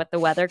located and what the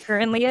weather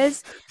currently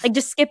is. Like,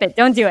 just skip it.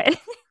 Don't do it.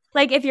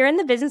 Like, if you're in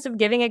the business of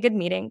giving a good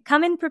meeting,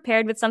 come in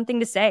prepared with something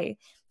to say.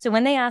 So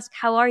when they ask,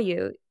 how are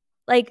you?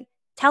 Like,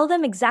 tell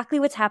them exactly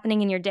what's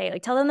happening in your day.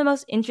 Like, tell them the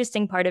most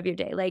interesting part of your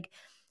day. Like,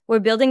 we're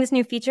building this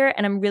new feature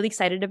and I'm really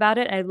excited about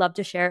it and I'd love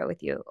to share it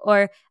with you.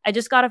 Or I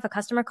just got off a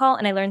customer call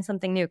and I learned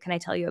something new. Can I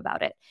tell you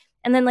about it?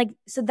 And then like,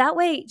 so that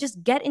way,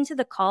 just get into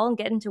the call and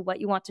get into what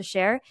you want to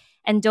share.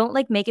 And don't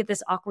like make it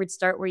this awkward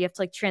start where you have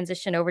to like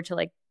transition over to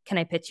like, can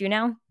I pitch you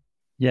now?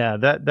 Yeah,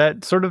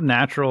 that sort of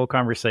natural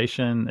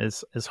conversation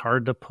is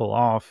hard to pull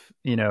off,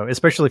 you know,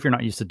 especially if you're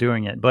not used to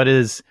doing it. But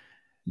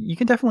you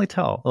can definitely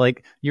tell.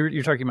 Like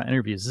you're talking about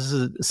interviews. This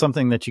is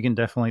something that you can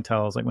definitely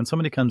tell. Is like when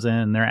somebody comes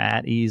in, they're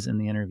at ease in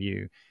the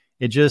interview.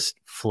 It just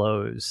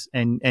flows,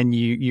 and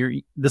you're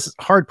this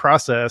hard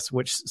process,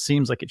 which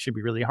seems like it should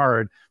be really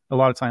hard. A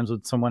lot of times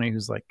with somebody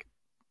who's like,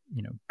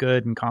 you know,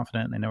 good and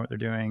confident, and they know what they're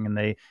doing, and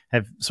they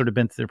have sort of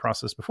been through the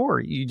process before,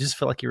 you just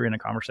feel like you're in a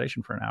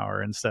conversation for an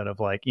hour instead of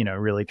like, you know,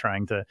 really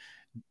trying to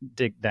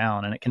dig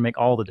down, and it can make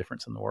all the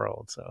difference in the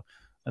world. So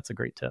that's a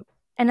great tip.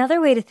 Another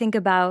way to think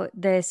about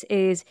this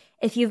is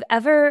if you've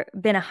ever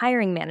been a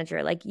hiring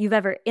manager, like you've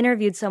ever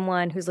interviewed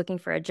someone who's looking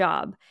for a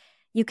job,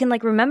 you can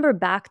like remember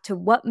back to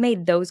what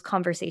made those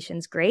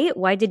conversations great.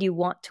 Why did you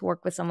want to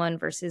work with someone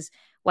versus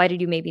why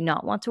did you maybe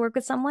not want to work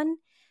with someone?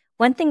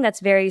 One thing that's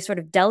very sort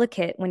of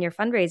delicate when you're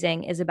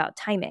fundraising is about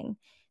timing.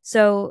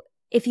 So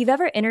if you've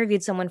ever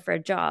interviewed someone for a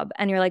job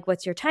and you're like,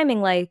 what's your timing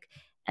like?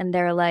 And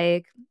they're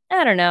like,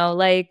 I don't know,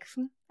 like,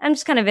 I'm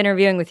just kind of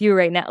interviewing with you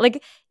right now.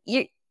 Like,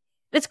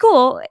 it's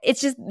cool.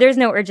 It's just, there's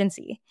no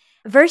urgency.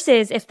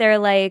 Versus if they're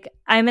like,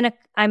 I'm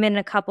in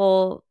a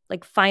couple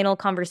like final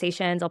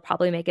conversations, I'll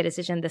probably make a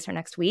decision this or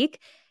next week.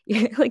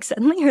 You're like,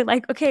 suddenly you're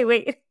like, okay,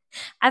 wait,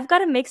 I've got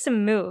to make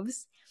some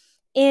moves.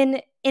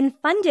 In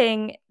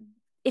funding,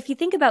 if you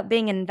think about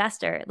being an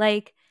investor,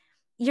 like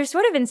you're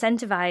sort of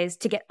incentivized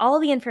to get all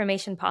the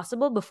information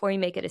possible before you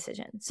make a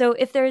decision. So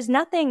if there's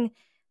nothing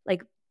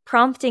like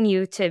prompting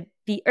you to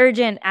be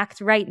urgent,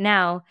 act right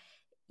now,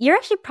 you're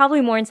actually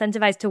probably more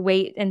incentivized to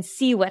wait and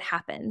see what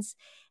happens.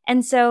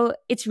 And so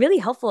it's really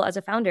helpful as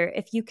a founder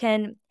if you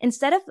can,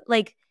 instead of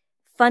like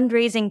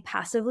fundraising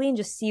passively and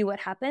just see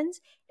what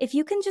happens, if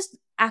you can just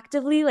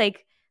actively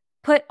like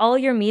put all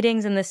your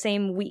meetings in the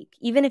same week,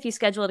 even if you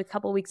schedule it a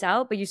couple weeks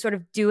out, but you sort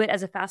of do it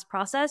as a fast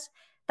process.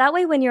 That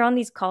way, when you're on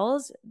these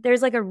calls,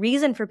 there's like a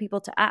reason for people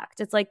to act.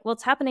 It's like, well,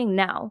 it's happening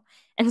now.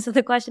 And so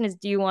the question is,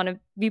 do you want to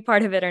be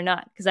part of it or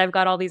not? Because I've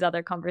got all these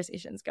other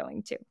conversations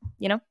going too,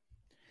 you know?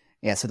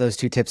 Yeah, so those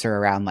two tips are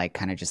around like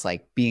kind of just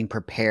like being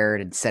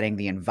prepared and setting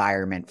the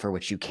environment for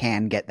which you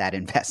can get that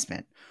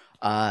investment.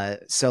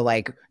 So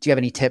like, do you have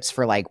any tips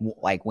for like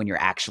when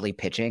you're actually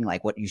pitching,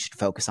 like what you should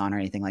focus on or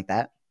anything like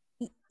that?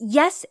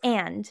 Yes,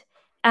 and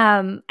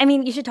I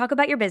mean, you should talk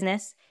about your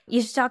business.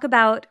 You should talk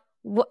about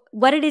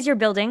what it is you're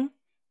building,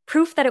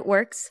 proof that it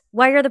works,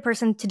 why you're the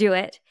person to do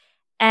it,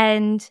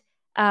 and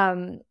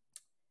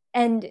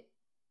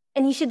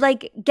and you should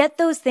like get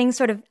those things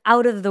sort of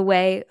out of the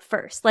way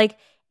first. Like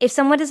if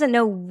someone doesn't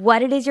know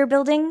what it is you're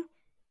building,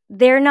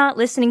 they're not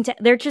listening to,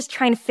 they're just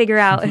trying to figure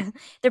out,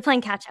 they're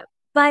playing catch up.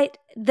 But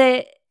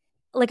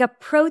like a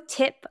pro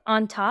tip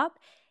on top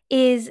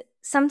is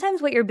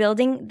sometimes what you're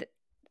building,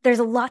 there's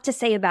a lot to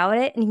say about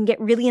it and you can get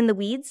really in the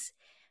weeds.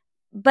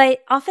 But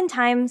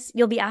oftentimes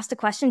you'll be asked a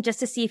question just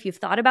to see if you've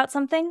thought about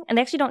something, and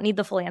they actually don't need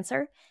the full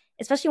answer,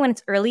 especially when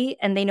it's early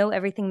and they know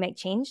everything might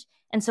change.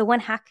 And so one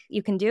hack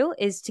you can do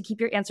is to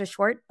keep your answer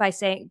short by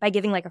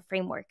giving like a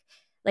framework.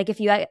 Like if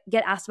you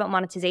get asked about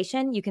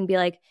monetization, you can be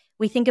like,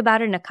 we think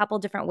about it in a couple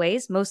different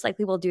ways. Most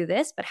likely we'll do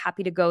this, but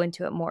happy to go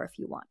into it more if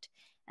you want.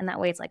 And that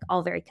way it's like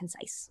all very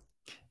concise.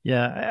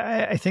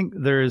 Yeah, I think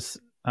there's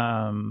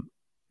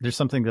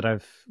something that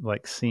I've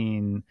like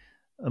seen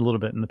a little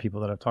bit in the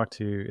people that I've talked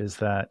to is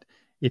that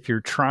if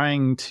you're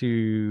trying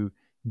to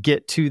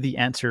get to the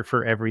answer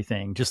for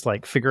everything, just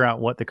like figure out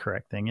what the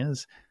correct thing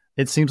is,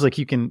 it seems like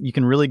you can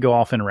really go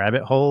off in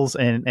rabbit holes,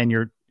 and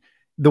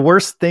the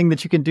worst thing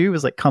that you can do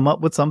is like come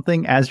up with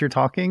something as you're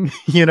talking.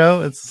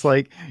 It's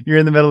like you're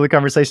in the middle of the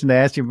conversation, they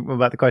ask you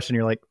about the question,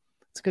 you're like,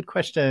 it's a good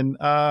question.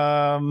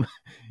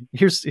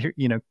 Here's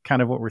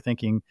kind of what we're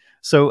thinking.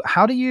 So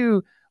how do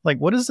you, like,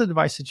 what is the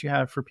advice that you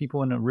have for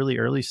people in a really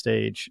early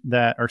stage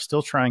that are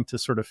still trying to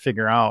sort of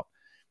figure out,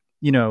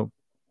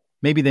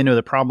 maybe they know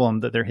the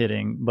problem that they're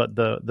hitting, but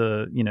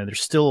there's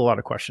still a lot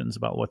of questions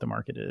about what the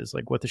market is,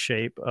 like what the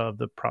shape of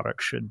the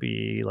product should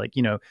be. Like,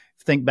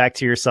 think back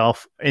to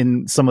yourself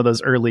in some of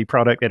those early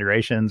product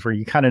iterations where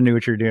you kind of knew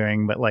what you're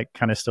doing, but like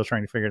kind of still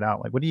trying to figure it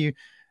out. Like,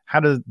 how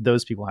do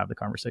those people have the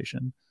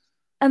conversation?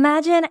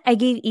 Imagine I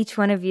gave each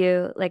one of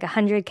you like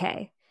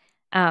 100K.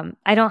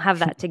 I don't have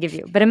that to give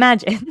you, but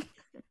imagine.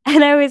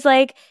 And I was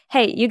like,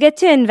 hey, you get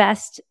to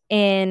invest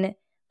in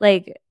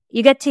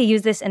you get to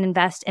use this and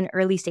invest in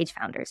early stage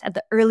founders at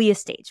the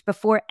earliest stage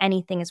before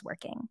anything is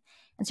working.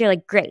 And so you're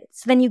like, great.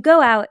 So then you go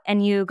out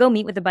and you go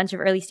meet with a bunch of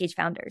early stage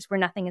founders where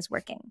nothing is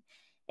working.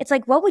 It's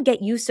like, what would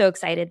get you so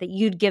excited that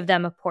you'd give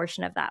them a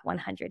portion of that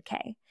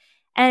 100K?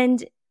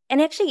 And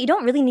actually, you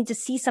don't really need to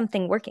see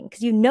something working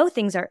because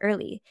things are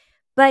early,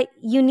 but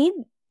you need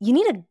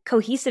a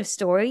cohesive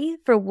story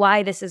for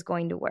why this is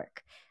going to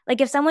work. Like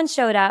if someone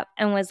showed up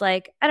and was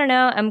like, I don't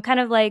know, I'm kind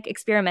of like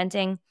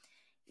experimenting,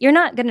 you're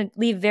not going to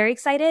leave very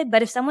excited.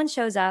 But if someone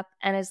shows up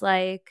and is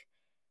like,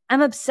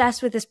 I'm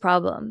obsessed with this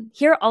problem.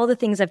 Here are all the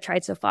things I've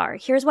tried so far.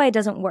 Here's why it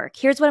doesn't work.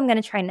 Here's what I'm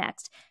going to try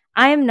next.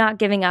 I am not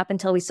giving up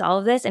until we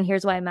solve this. And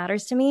here's why it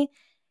matters to me.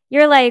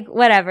 You're like,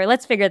 whatever,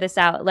 let's figure this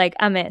out. Like,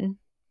 I'm in.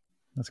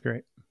 That's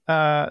great.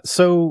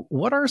 So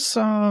what's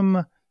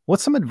some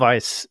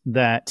advice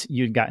that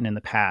you'd gotten in the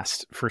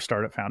past for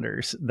startup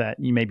founders that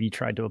you maybe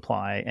tried to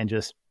apply and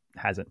just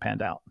hasn't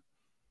panned out?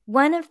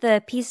 One of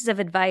the pieces of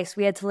advice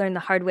we had to learn the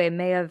hard way,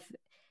 may have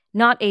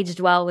not aged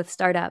well with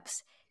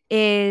startups,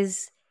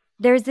 is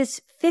there's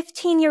this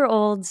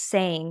 15-year-old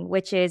saying,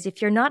 which is,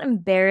 if you're not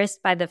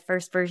embarrassed by the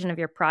first version of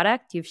your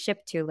product, you've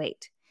shipped too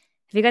late.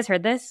 Have you guys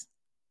heard this?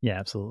 Yeah,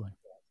 absolutely.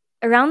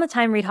 Around the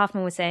time Reid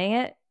Hoffman was saying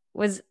it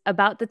was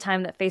about the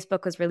time that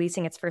Facebook was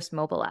releasing its first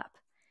mobile app.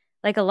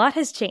 Like a lot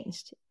has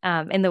changed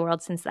in the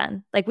world since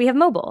then. Like we have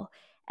mobile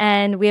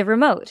and we have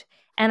remote.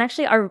 And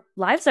actually our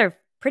lives are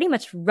pretty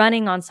much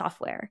running on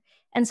software.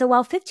 And so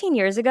while 15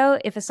 years ago,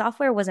 if a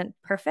software wasn't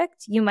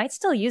perfect, you might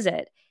still use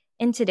it.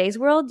 In today's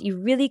world, you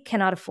really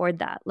cannot afford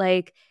that.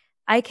 Like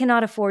I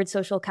cannot afford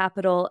social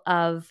capital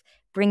of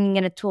bringing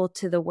in a tool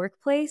to the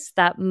workplace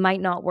that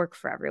might not work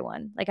for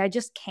everyone. Like I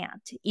just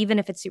can't, even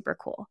if it's super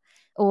cool.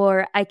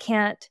 Or I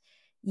can't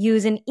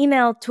use an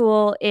email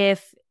tool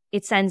if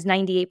it sends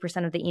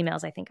 98% of the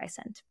emails I think I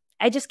sent.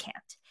 I just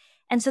can't.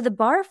 And so the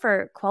bar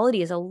for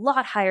quality is a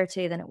lot higher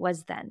today than it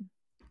was then.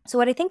 So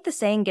what I think the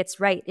saying gets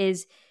right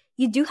is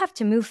you do have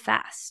to move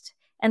fast.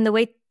 And the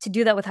way to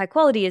do that with high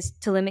quality is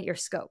to limit your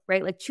scope,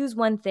 right? Like choose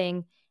one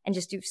thing and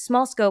just do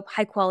small scope,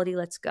 high quality,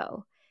 let's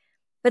go.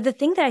 But the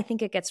thing that I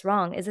think it gets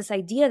wrong is this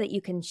idea that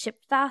you can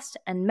ship fast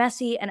and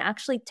messy and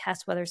actually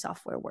test whether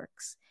software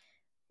works.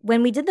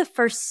 When we did the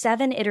first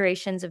 7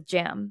 iterations of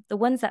Jam, the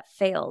ones that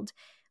failed,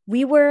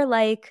 we were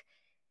like,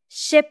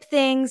 ship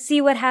things,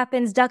 see what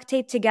happens, duct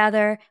tape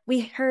together.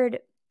 We heard,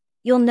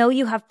 you'll know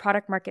you have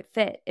product market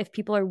fit if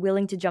people are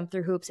willing to jump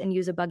through hoops and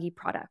use a buggy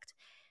product.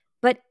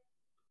 But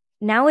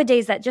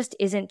nowadays, that just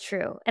isn't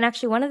true. And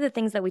actually, one of the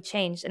things that we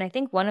changed, and I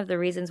think one of the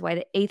reasons why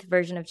the 8th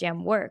version of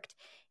Jam worked,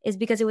 is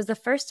because it was the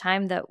first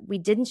time that we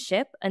didn't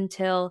ship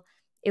until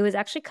it was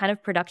actually kind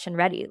of production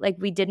ready. Like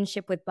we didn't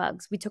ship with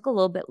bugs. We took a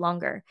little bit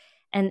longer.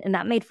 And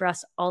that made for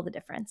us all the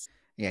difference.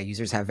 Yeah,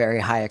 users have very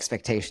high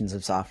expectations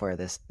of software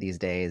these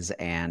days,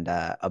 and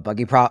a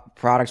buggy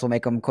product will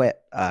make them quit.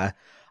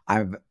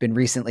 I've been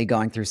recently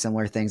going through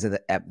similar things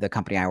at the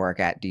company I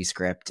work at,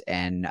 Descript,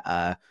 and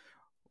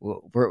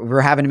we're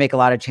having to make a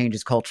lot of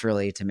changes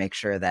culturally to make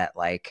sure that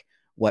like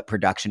what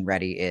production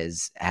ready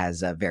is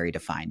has a very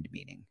defined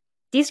meaning.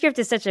 Descript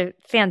is such a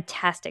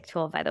fantastic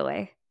tool, by the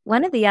way.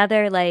 One of the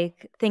other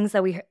things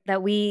that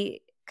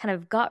we kind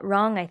of got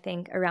wrong, I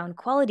think, around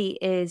quality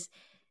is,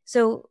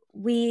 so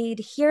we'd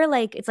hear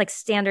it's like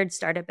standard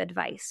startup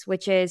advice,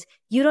 which is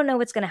you don't know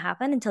what's going to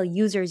happen until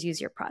users use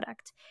your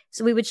product.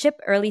 So we would ship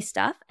early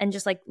stuff and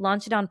just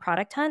launch it on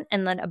Product Hunt,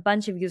 and then a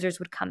bunch of users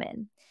would come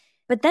in.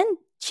 But then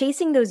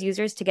chasing those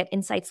users to get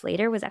insights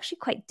later was actually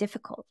quite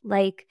difficult.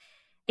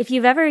 If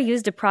you've ever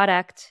used a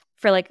product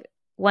for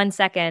 1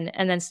 second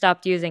and then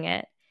stopped using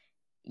it,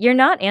 you're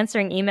not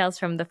answering emails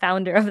from the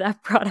founder of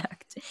that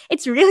product.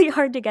 It's really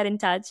hard to get in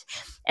touch.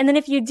 And then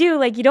if you do,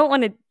 you don't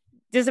want to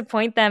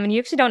disappoint them, and you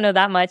actually don't know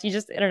that much. You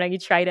just, I don't know, you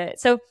tried it.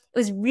 So it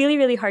was really,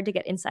 really hard to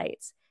get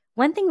insights.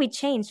 One thing we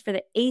changed for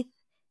the 8th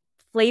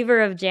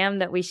flavor of jam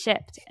that we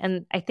shipped,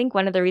 and I think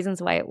one of the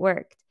reasons why it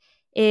worked,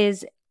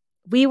 is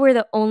we were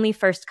the only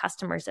first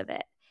customers of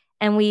it.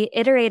 And we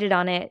iterated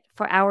on it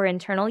for our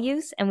internal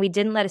use, and we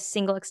didn't let a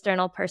single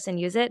external person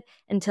use it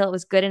until it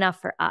was good enough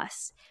for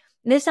us.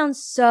 And this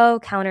sounds so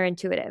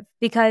counterintuitive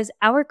because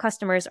our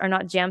customers are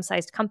not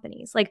jam-sized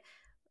companies.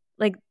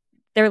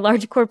 They're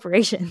large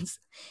corporations.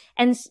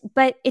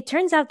 But it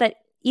turns out that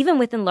even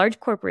within large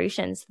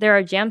corporations, there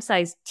are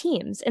jam-sized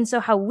teams. And so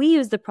how we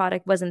use the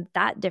product wasn't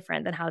that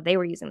different than how they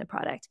were using the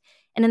product.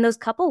 And in those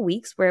couple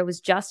weeks where it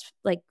was just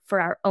for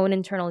our own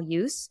internal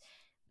use,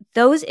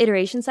 those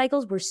iteration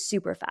cycles were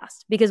super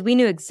fast because we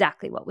knew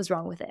exactly what was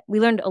wrong with it. We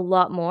learned a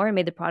lot more and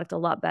made the product a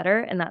lot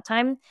better in that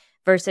time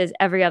versus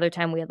every other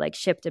time we had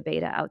shipped a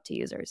beta out to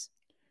users.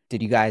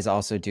 Did you guys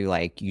also do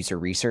user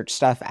research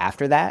stuff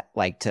after that,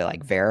 to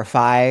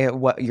verify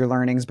what your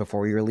learnings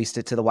before you released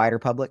it to the wider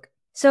public?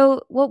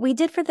 So what we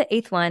did for the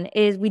 8th one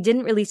is we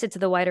didn't release it to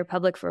the wider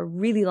public for a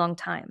really long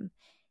time.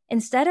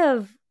 Instead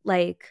of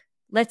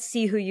let's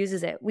see who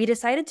uses it, we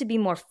decided to be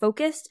more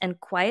focused and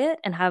quiet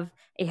and have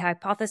a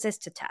hypothesis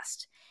to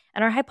test.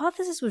 And our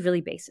hypothesis was really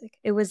basic.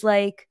 It was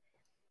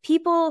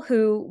people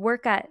who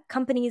work at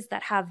companies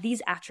that have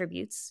these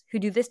attributes, who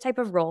do this type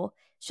of role,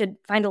 should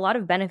find a lot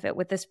of benefit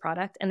with this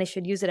product, and they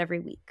should use it every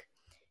week.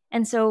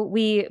 And so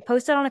we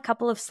posted on a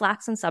couple of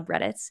Slacks and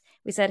subreddits.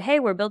 We said, hey,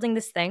 we're building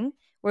this thing.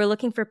 We're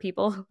looking for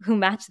people who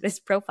match this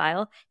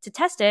profile to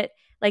test it.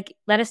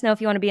 Let us know if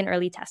you want to be an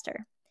early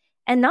tester.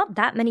 And not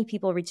that many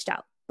people reached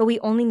out, but we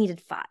only needed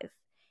 5.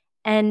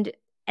 And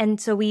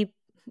so we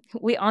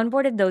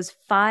onboarded those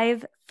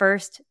 5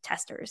 first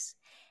testers.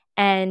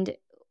 And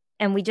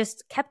we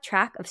just kept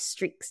track of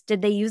streaks.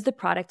 Did they use the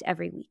product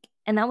every week?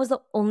 And that was the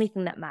only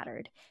thing that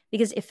mattered.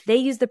 Because if they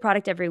use the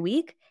product every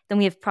week, then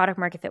we have product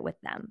market fit with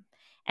them.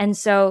 And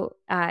so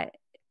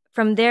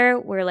from there,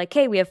 we're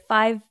hey, we have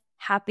 5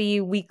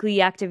 happy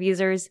weekly active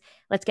users.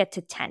 Let's get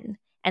to 10,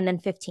 and then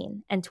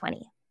 15, and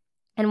 20.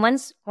 And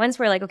once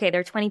we're okay,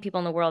 there are 20 people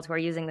in the world who are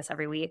using this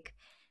every week,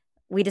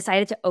 we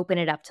decided to open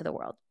it up to the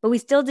world. But we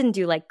still didn't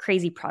do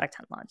crazy product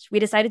hunt launch. We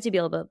decided to be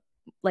able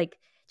to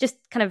just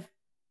kind of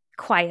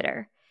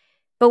quieter.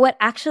 But what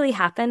actually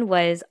happened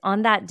was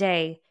on that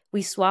day,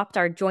 we swapped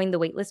our join the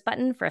waitlist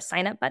button for a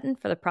sign up button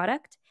for the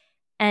product.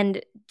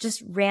 And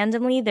just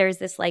randomly, there's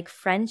this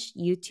French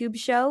YouTube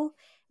show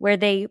where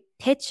they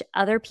pitch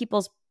other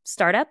people's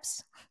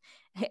startups.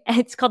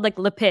 It's called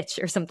Le Pitch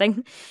or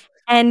something.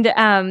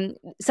 And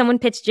someone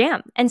pitched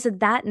Jam. And so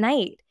that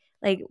night,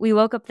 we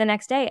woke up the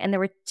next day and there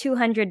were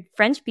 200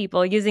 French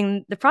people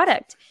using the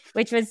product,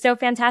 which was so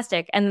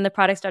fantastic. And then the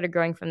product started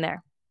growing from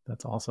there.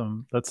 That's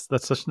awesome. That's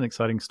such an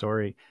exciting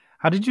story.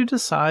 How did you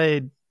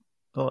decide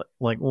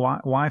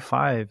why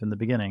 5 in the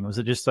beginning? Was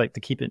it just to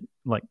keep it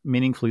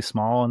meaningfully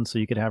small and so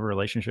you could have a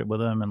relationship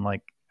with them and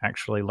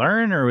actually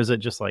learn, or was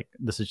it just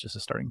this is just a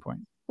starting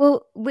point?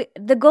 Well,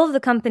 the goal of the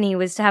company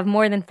was to have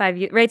more than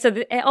 5, right? So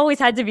it always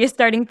had to be a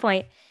starting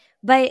point,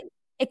 but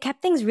it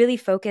kept things really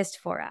focused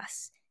for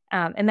us.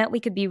 It meant we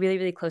could be really,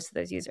 really close to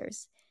those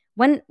users.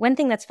 One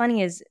thing that's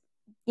funny is,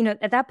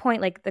 at that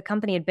point, the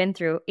company had been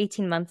through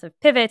 18 months of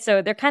pivot.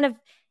 So they're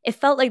it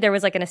felt like there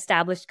was an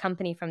established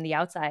company from the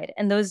outside,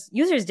 and those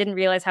users didn't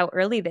realize how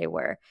early they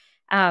were.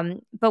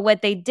 But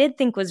what they did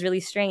think was really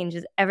strange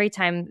is every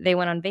time they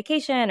went on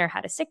vacation or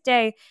had a sick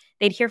day,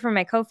 they'd hear from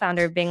my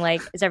co-founder being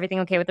is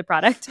everything okay with the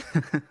product?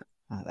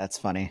 Oh, that's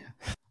funny.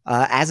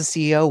 As a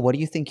CEO, what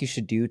do you think you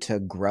should do to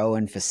grow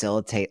and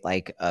facilitate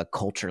a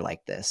culture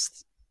like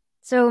this?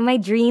 So my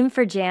dream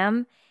for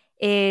Jam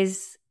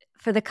is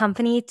for the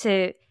company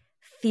to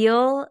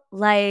feel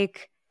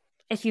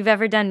if you've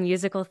ever done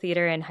musical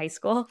theater in high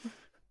school.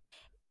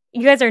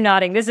 You guys are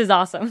nodding. This is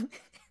awesome.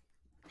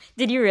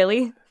 Did you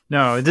really?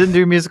 No, I didn't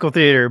do musical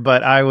theater,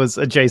 but I was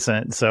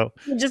adjacent. So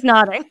you're just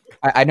nodding.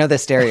 I know the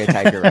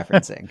stereotype you're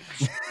referencing.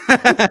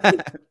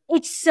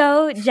 It's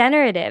so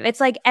generative.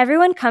 It's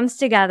everyone comes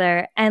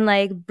together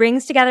and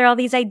brings together all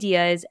these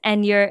ideas,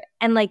 and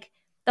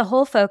the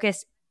whole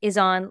focus is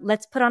on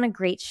let's put on a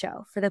great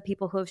show for the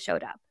people who have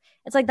showed up.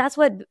 It's that's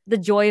what the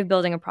joy of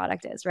building a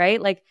product is,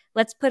 right?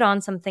 Let's put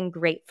on something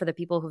great for the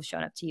people who've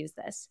shown up to use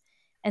this.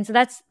 And so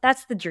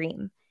that's the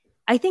dream.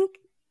 I think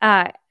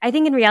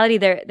in reality,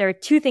 there are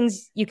 2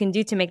 things you can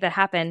do to make that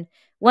happen.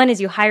 One is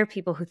you hire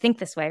people who think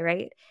this way,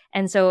 right?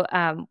 And so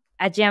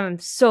at Jam, I'm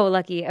so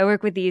lucky. I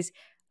work with these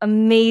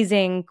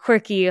amazing,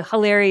 quirky,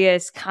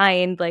 hilarious,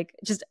 kind, like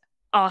just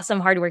awesome,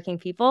 hardworking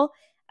people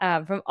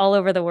from all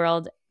over the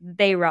world.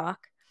 They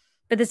rock.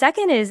 But the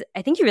second is,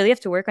 I think you really have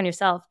to work on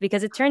yourself,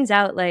 because it turns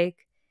out like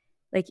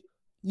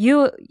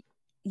you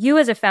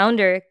as a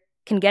founder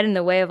can get in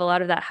the way of a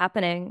lot of that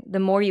happening the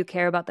more you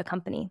care about the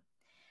company.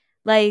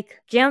 Like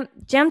Jam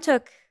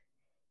took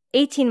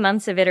 18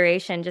 months of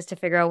iteration just to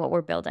figure out what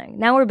we're building.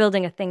 Now we're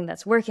building a thing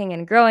that's working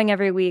and growing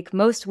every week.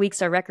 Most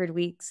weeks are record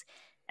weeks.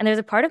 And there's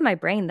a part of my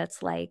brain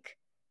that's like,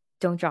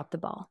 don't drop the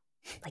ball.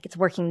 Like, it's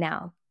working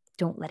now.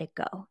 Don't let it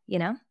go, you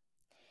know?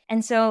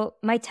 And so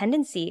my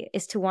tendency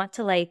is to want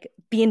to like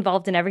be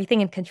involved in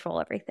everything and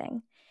control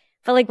everything.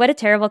 But like, what a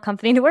terrible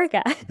company to work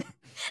at.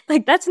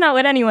 Like, that's not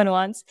what anyone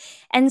wants.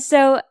 And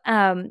so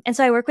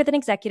I work with an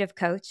executive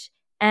coach,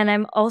 and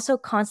I'm also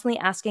constantly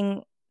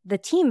asking the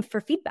team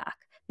for feedback,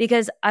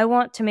 because I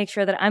want to make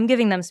sure that I'm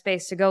giving them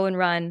space to go and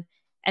run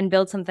and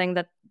build something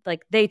that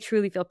like they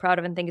truly feel proud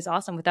of and think is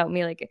awesome without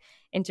me like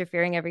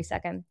interfering every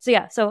second. So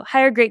yeah, so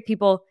hire great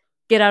people,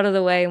 get out of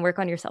the way, and work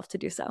on yourself to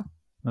do so.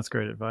 That's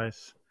great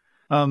advice.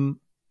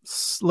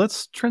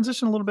 Let's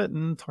transition a little bit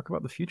and talk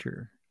about the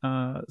future.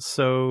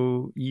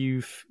 So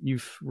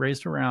you've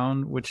raised a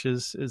round, which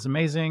is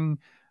amazing.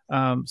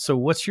 So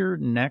what's your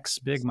next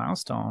big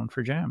milestone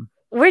for Jam?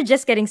 We're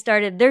just getting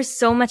started. There's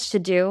so much to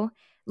do.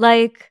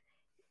 Like,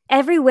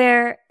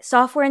 everywhere,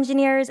 software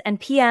engineers and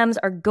PMs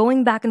are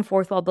going back and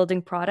forth while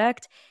building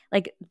product.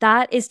 Like,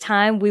 that is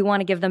time we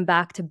want to give them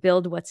back to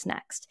build what's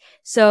next.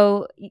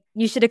 So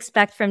you should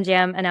expect from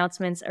Jam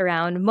announcements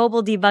around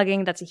mobile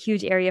debugging. That's a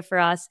huge area for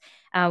us.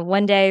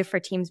 One day for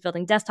teams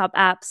building desktop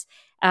apps.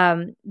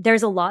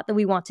 There's a lot that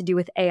we want to do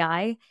with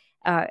AI.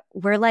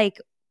 We're like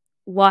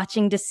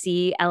watching to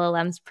see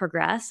LLMs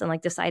progress and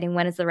like deciding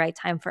when is the right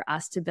time for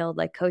us to build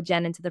like code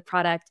gen into the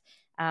product.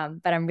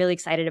 But I'm really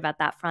excited about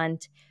that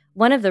front.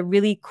 One of the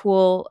really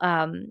cool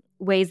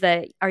ways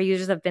that our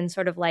users have been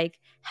sort of like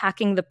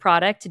hacking the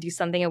product to do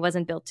something it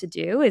wasn't built to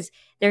do is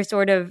they're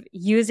sort of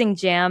using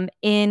Jam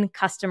in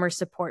customer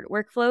support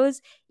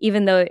workflows,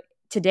 even though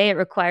today it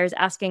requires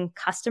asking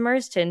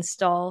customers to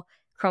install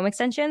Chrome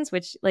extensions,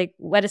 which like,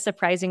 what a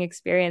surprising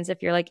experience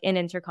if you're like in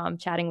Intercom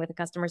chatting with a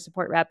customer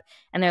support rep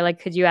and they're like,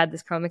 could you add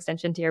this Chrome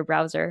extension to your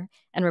browser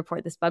and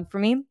report this bug for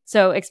me?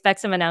 So expect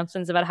some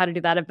announcements about how to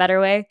do that a better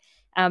way.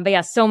 But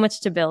yeah, so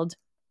much to build.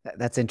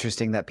 That's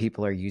interesting that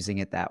people are using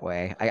it that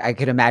way. I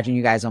could imagine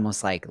you guys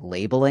almost like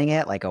labeling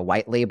it like a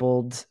white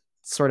labeled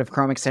sort of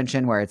Chrome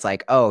extension where it's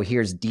like, oh,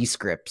 here's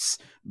Descript's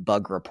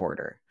bug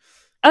reporter.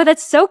 Oh,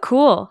 that's so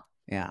cool.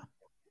 Yeah.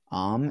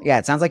 Yeah,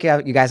 it sounds like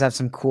you guys have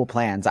some cool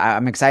plans.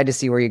 I'm excited to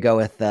see where you go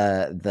with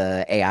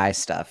the AI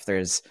stuff.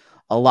 There's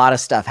a lot of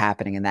stuff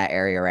happening in that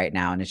area right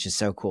now, and it's just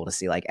so cool to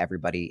see like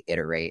everybody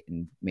iterate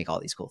and make all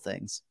these cool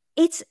things.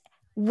 It's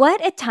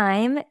what a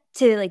time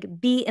to like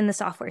be in the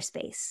software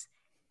space.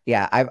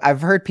 Yeah,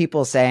 I've heard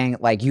people saying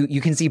like you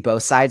can see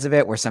both sides of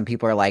it, where some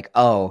people are like,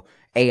 oh,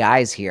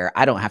 AI's here,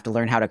 I don't have to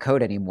learn how to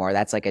code anymore.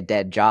 That's like a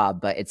dead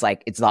job. But it's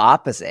like, it's the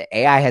opposite.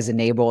 AI has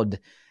enabled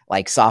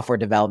like software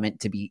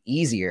development to be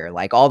easier.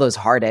 Like all those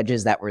hard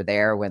edges that were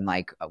there when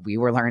like we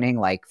were learning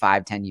like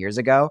 5-10 years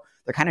ago,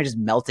 they're kind of just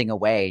melting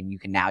away. And you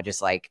can now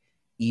just like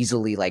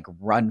easily like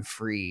run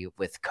free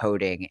with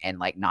coding and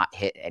like not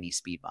hit any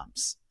speed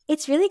bumps.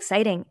 It's really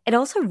exciting. It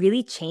also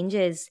really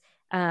changes,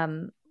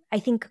 I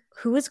think,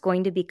 who is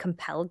going to be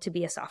compelled to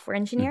be a software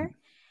engineer. Mm-hmm.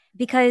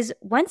 Because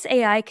once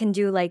AI can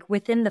do like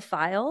within the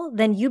file,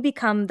 then you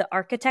become the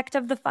architect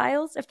of the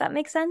files, if that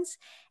makes sense.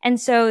 And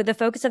so the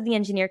focus of the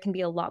engineer can be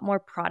a lot more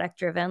product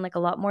driven, like a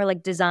lot more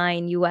like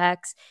design,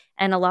 UX,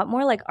 and a lot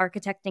more like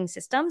architecting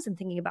systems and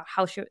thinking about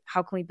how can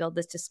we build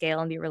this to scale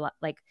and be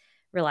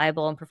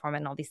reliable and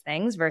performant and all these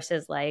things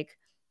versus like,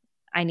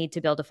 I need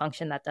to build a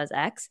function that does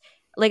X.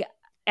 Like,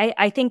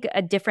 I think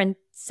a different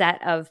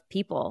set of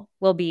people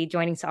will be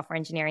joining software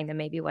engineering than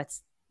maybe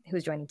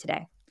who's joining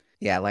today.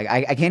 Yeah, like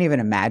I can't even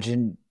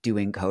imagine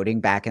doing coding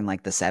back in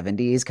like the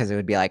 70s, because it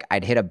would be like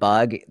I'd hit a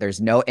bug.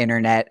 There's no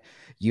internet.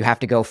 You have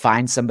to go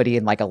find somebody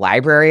in like a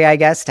library, I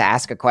guess, to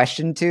ask a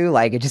question to.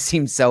 Like it just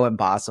seems so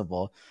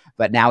impossible.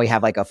 But now we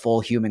have like a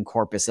full human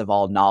corpus of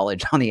all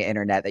knowledge on the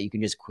internet that you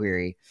can just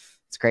query.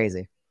 It's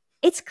crazy.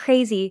 It's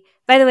crazy.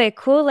 By the way, a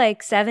cool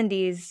like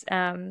 70s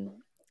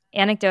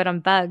anecdote on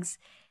bugs.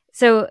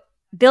 So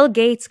Bill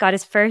Gates got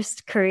his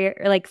first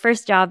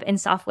job in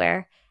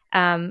software,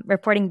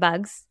 reporting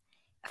bugs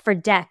for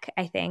Deck,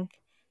 I think.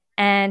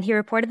 And he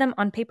reported them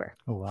on paper.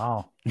 Oh,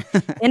 wow.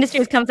 The industry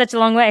has come such a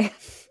long way.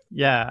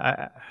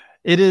 Yeah,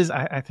 it is.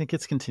 I think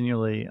it's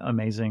continually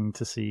amazing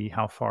to see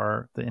how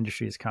far the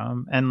industry has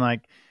come. And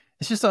like,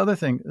 it's just the other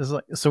thing is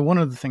like, so one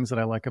of the things that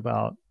I like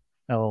about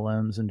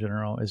LLMs in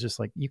general is just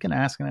like, you can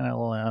ask an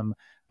LLM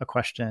a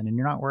question and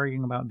you're not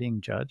worrying about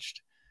being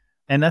judged.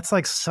 And that's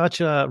like such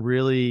a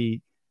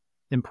really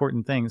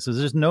important thing. So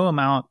there's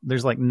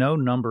like no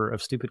number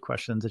of stupid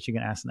questions that you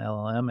can ask an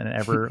LLM and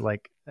ever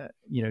like,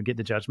 get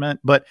to judgment.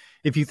 But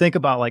if you think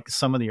about like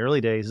some of the early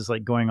days is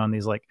like going on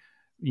these like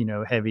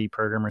heavy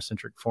programmer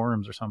centric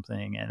forums or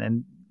something.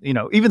 And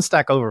even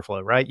Stack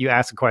Overflow, right? You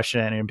ask a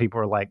question and people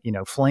are like,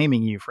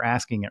 flaming you for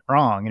asking it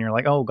wrong. And you're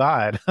like, oh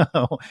God,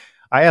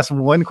 I asked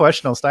one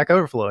question on Stack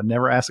Overflow and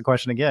never asked a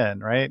question again.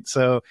 Right.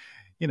 So,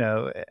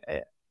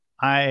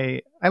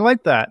 I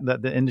like that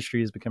the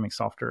industry is becoming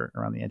softer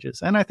around the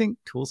edges. And I think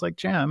tools like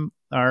Jam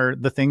are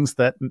the things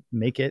that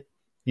make it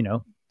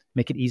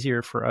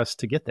easier for us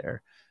to get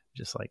there.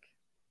 Just like,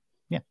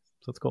 yeah,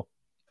 so it's cool.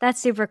 That's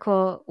super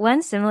cool.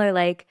 One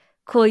similar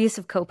cool use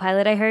of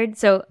Copilot I heard.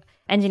 So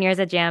engineers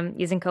at Jam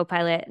using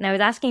Copilot. And I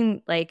was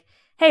asking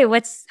hey,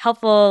 what's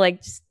helpful?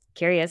 Just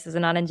curious as a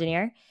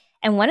non-engineer.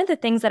 And one of the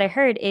things that I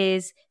heard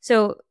is,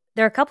 so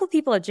there are a couple of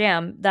people at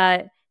Jam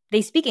that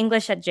they speak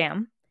English at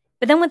Jam,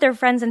 but then with their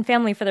friends and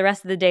family for the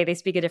rest of the day, they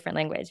speak a different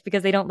language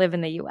because they don't live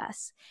in the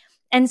US.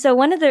 And so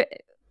one of the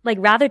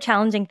rather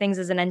challenging things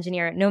as an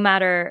engineer, no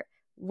matter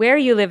where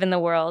you live in the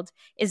world,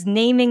 is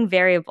naming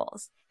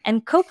variables.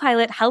 And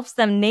Copilot helps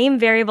them name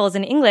variables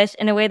in English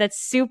in a way that's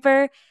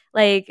super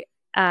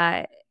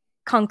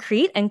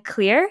concrete and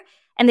clear.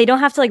 And they don't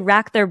have to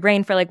rack their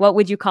brain for what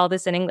would you call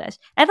this in English?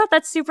 I thought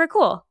that's super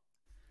cool.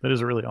 That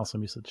is a really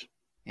awesome usage.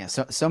 Yeah,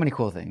 so many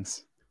cool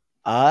things.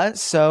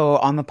 So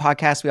on the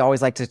podcast, we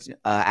always like to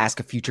ask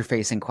a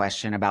future-facing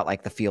question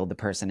about the field the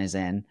person is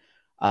in.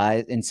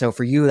 And so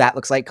for you, that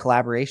looks like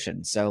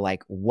collaboration. So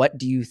what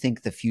do you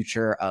think the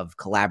future of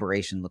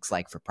collaboration looks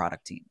like for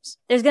product teams?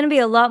 There's going to be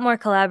a lot more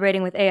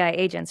collaborating with AI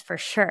agents for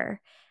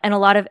sure. And a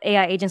lot of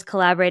AI agents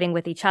collaborating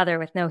with each other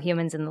with no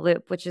humans in the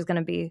loop, which is going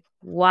to be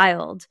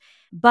wild.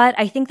 But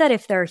I think that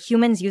if there are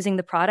humans using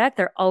the product,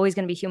 there are always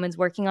going to be humans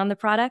working on the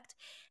product.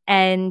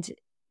 And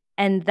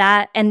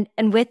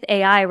with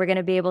AI, we're going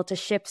to be able to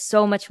ship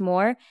so much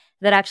more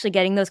that actually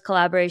getting those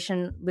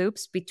collaboration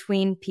loops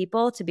between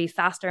people to be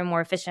faster and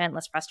more efficient,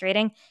 less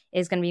frustrating,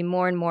 is going to be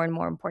more and more and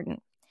more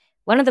important.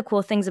 One of the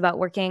cool things about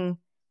working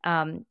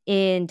in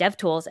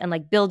DevTools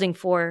and building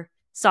for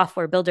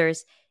software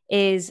builders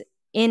is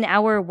in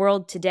our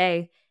world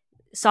today,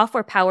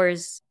 software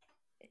powers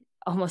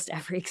almost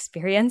every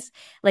experience.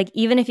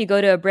 Even if you go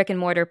to a brick and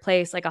mortar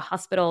place like a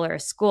hospital or a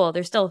school,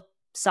 there's still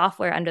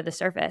software under the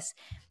surface.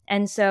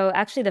 And so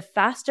actually the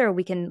faster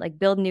we can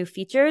build new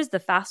features, the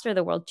faster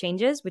the world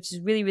changes, which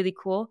is really, really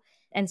cool.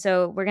 And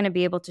so we're going to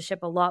be able to ship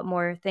a lot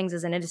more things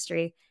as an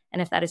industry.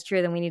 And if that is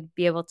true, then we need to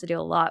be able to do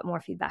a lot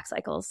more feedback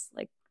cycles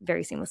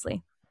very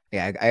seamlessly.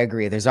 Yeah, I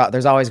agree. There's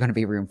always going to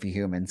be room for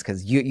humans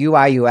because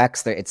UI,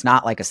 UX, it's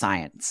not like a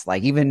science.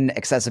 Even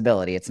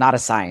accessibility, it's not a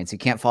science. You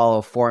can't follow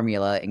a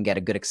formula and get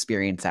a good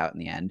experience out in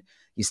the end.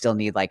 You still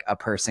need a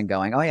person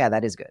going, oh yeah,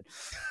 that is good.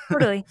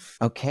 Totally.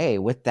 Okay,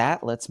 with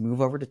that, let's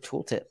move over to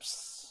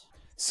tooltips.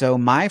 So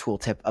my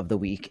tooltip of the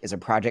week is a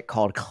project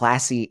called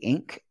Classy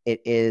Ink.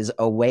 It is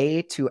a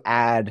way to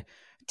add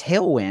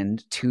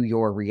Tailwind to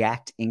your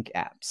React Ink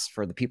apps.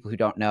 For the people who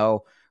don't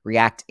know,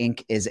 React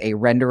Ink is a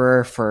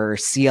renderer for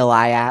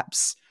CLI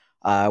apps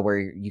where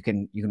you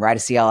can write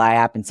a CLI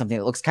app in something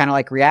that looks kind of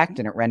like React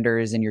and it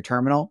renders in your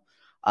terminal.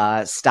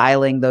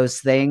 Styling those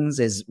things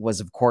was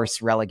of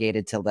course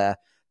relegated to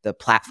the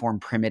platform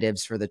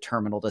primitives for the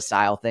terminal to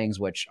style things,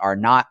 which are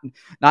not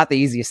the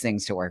easiest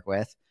things to work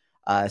with.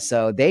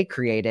 So they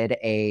created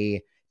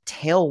a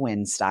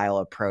Tailwind style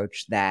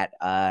approach that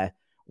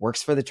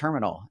works for the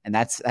terminal. And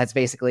that's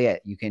basically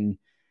it. You can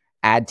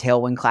add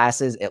Tailwind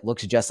classes. It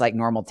looks just like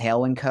normal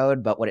Tailwind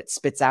code, but what it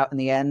spits out in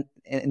the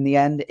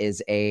end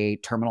is a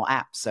terminal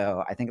app.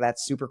 So I think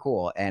that's super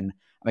cool. And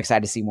I'm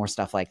excited to see more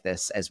stuff like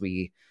this as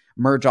we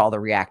merge all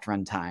the React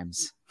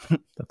runtimes.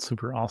 That's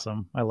super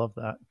awesome. I love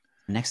that.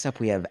 Next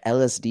up, we have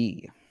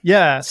LSD.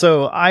 Yeah,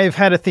 so I've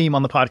had a theme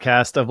on the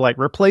podcast of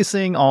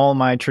replacing all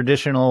my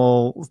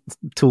traditional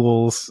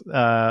tools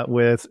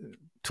with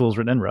tools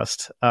written in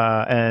Rust.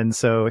 And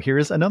so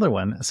here's another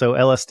one. So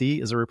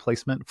LSD is a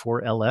replacement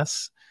for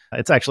LS.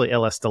 It's actually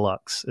LS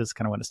Deluxe is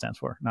kind of what it stands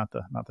for, not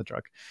the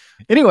drug.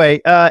 Anyway,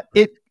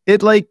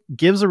 it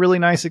gives a really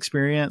nice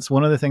experience.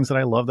 One of the things that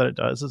I love that it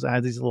does is it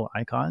has these little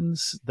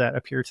icons that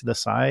appear to the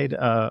side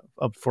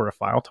for a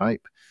file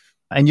type.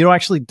 And you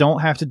don't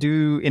have to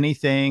do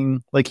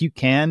anything. You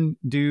can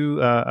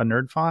do a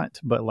nerd font,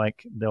 but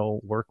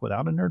they'll work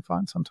without a nerd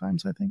font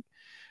sometimes, I think.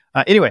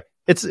 Anyway,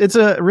 it's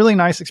a really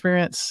nice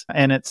experience,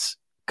 and it's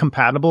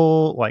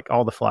compatible.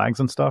 All the flags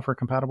and stuff are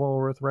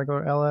compatible with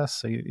regular LS,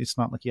 so it's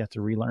not like you have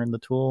to relearn the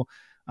tool.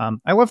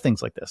 I love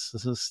things like this.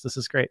 This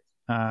is great.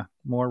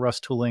 More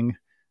Rust tooling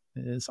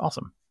is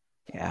awesome.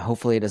 Yeah,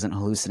 hopefully it doesn't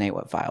hallucinate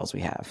what files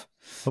we have.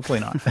 Hopefully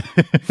not.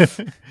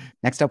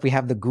 Next up, we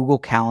have the Google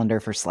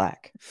Calendar for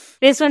Slack.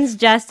 This one's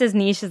just as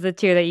niche as the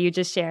two that you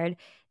just shared.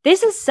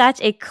 This is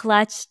such a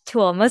clutch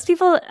tool. Most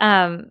people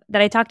that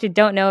I talk to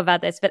don't know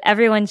about this, but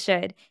everyone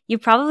should. You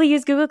probably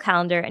use Google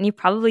Calendar and you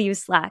probably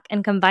use Slack,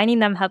 and combining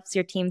them helps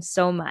your team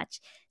so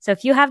much. So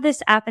if you have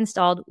this app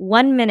installed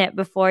 1 minute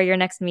before your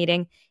next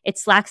meeting, it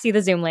Slacks you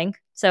the Zoom link.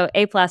 So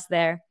A+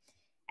 there.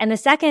 And the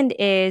second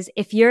is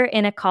if you're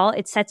in a call,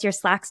 it sets your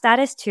Slack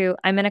status to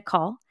I'm in a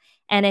call.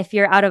 And if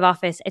you're out of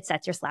office, it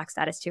sets your Slack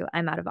status to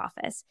I'm out of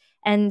office.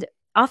 And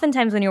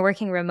oftentimes when you're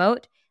working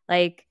remote,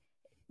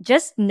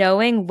 just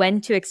knowing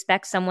when to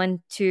expect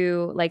someone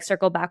to like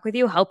circle back with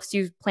you helps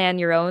you plan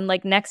your own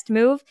like next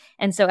move.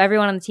 And so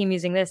everyone on the team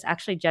using this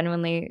actually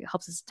genuinely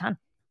helps us a ton.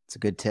 It's a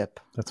good tip.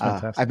 That's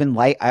fantastic.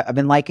 I've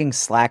been liking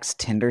Slack's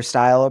Tinder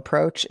style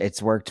approach.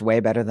 It's worked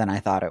way better than I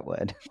thought it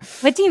would.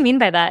 What do you mean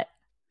by that?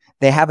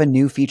 They have a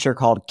new feature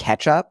called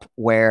Catch Up,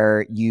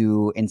 where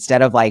you,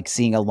 instead of like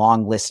seeing a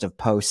long list of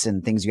posts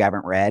and things you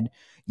haven't read,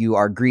 you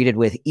are greeted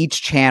with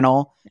each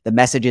channel, the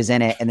messages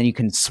in it, and then you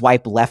can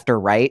swipe left or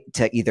right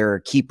to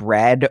either keep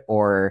read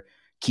or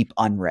keep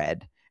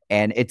unread.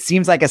 And it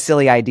seems like a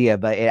silly idea,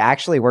 but it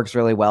actually works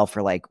really well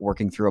for like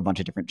working through a bunch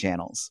of different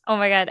channels. Oh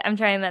my God, I'm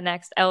trying that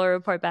next. I will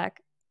report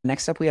back.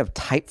 Next up, we have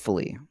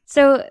Typefully.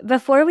 So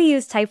before we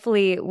used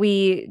Typefully,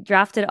 we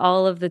drafted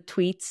all of the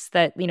tweets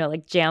that,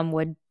 like Jam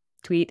would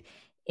tweet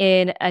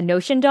in a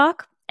Notion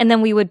doc. And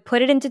then we would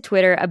put it into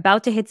Twitter,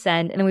 about to hit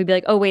send. And then we'd be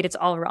like, oh, wait, it's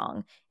all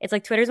wrong. It's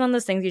like Twitter's one of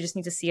those things you just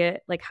need to see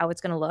it, like how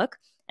it's going to look.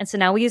 And so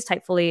now we use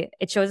Typefully.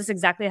 It shows us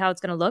exactly how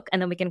it's going to look.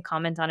 And then we can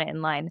comment on it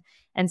in line.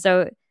 And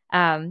so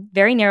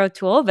very narrow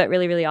tool, but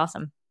really, really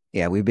awesome.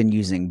 Yeah, we've been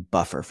using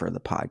Buffer for the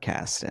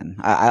podcast. And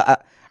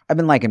I've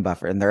been liking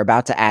Buffer. And they're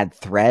about to add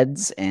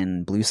threads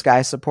and Blue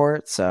Sky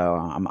support. So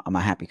I'm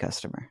a happy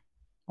customer.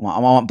 I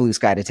want Blue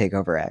Sky to take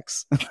over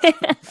X.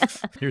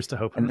 Here's to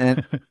hope. And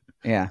then,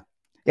 yeah,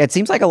 it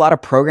seems like a lot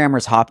of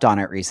programmers hopped on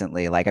it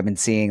recently. Like I've been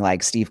seeing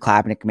like Steve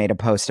Klapnick made a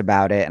post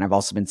about it. And I've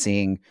also been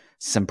seeing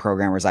some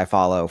programmers I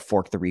follow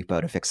fork the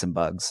repo to fix some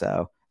bugs.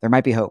 So there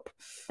might be hope.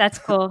 That's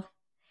cool.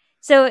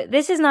 So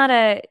this is not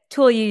a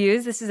tool you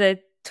use. This is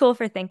a tool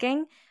for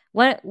thinking.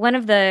 One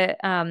of the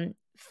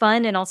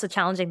fun and also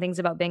challenging things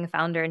about being a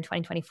founder in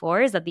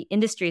 2024 is that the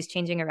industry is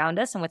changing around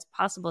us and what's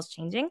possible is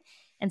changing.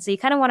 And so you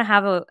kind of want to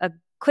have a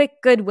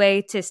quick, good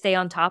way to stay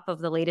on top of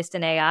the latest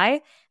in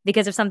AI,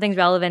 because if something's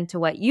relevant to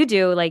what you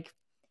do, like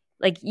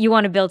you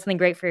want to build something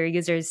great for your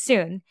users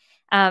soon.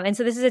 And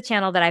so this is a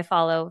channel that I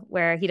follow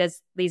where he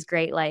does these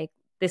great, like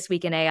This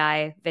Week in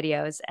AI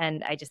videos.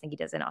 And I just think he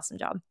does an awesome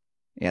job.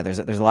 Yeah, there's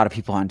a lot of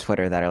people on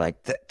Twitter that are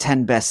like the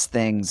 10 best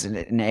things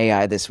in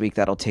AI this week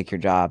that'll take your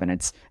job. And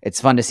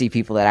it's fun to see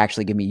people that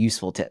actually give me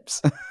useful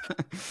tips.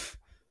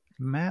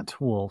 Matt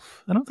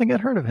Wolf. I don't think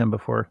I'd heard of him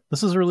before.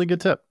 This is a really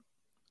good tip.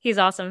 He's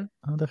awesome.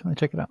 I'll definitely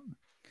check it out.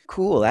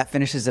 Cool. That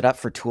finishes it up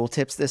for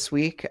Tooltips this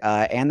week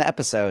and the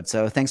episode.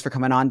 So thanks for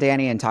coming on,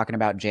 Dani, and talking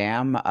about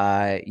Jam.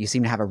 You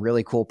seem to have a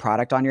really cool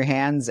product on your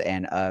hands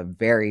and a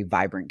very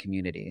vibrant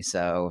community.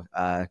 So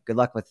good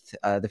luck with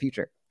the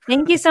future.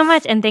 Thank you so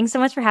much. And thanks so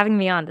much for having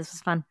me on. This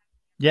was fun.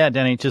 Yeah,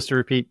 Dani, just to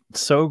repeat,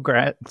 so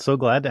glad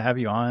to have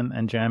you on.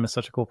 And Jam is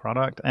such a cool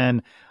product.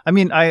 And I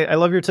mean, I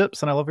love your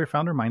tips and I love your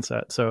founder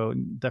mindset. So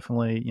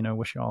definitely,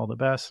 wish you all the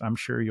best. I'm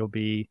sure you'll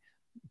be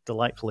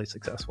delightfully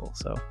successful.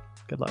 So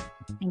good luck.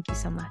 Thank you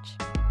so much.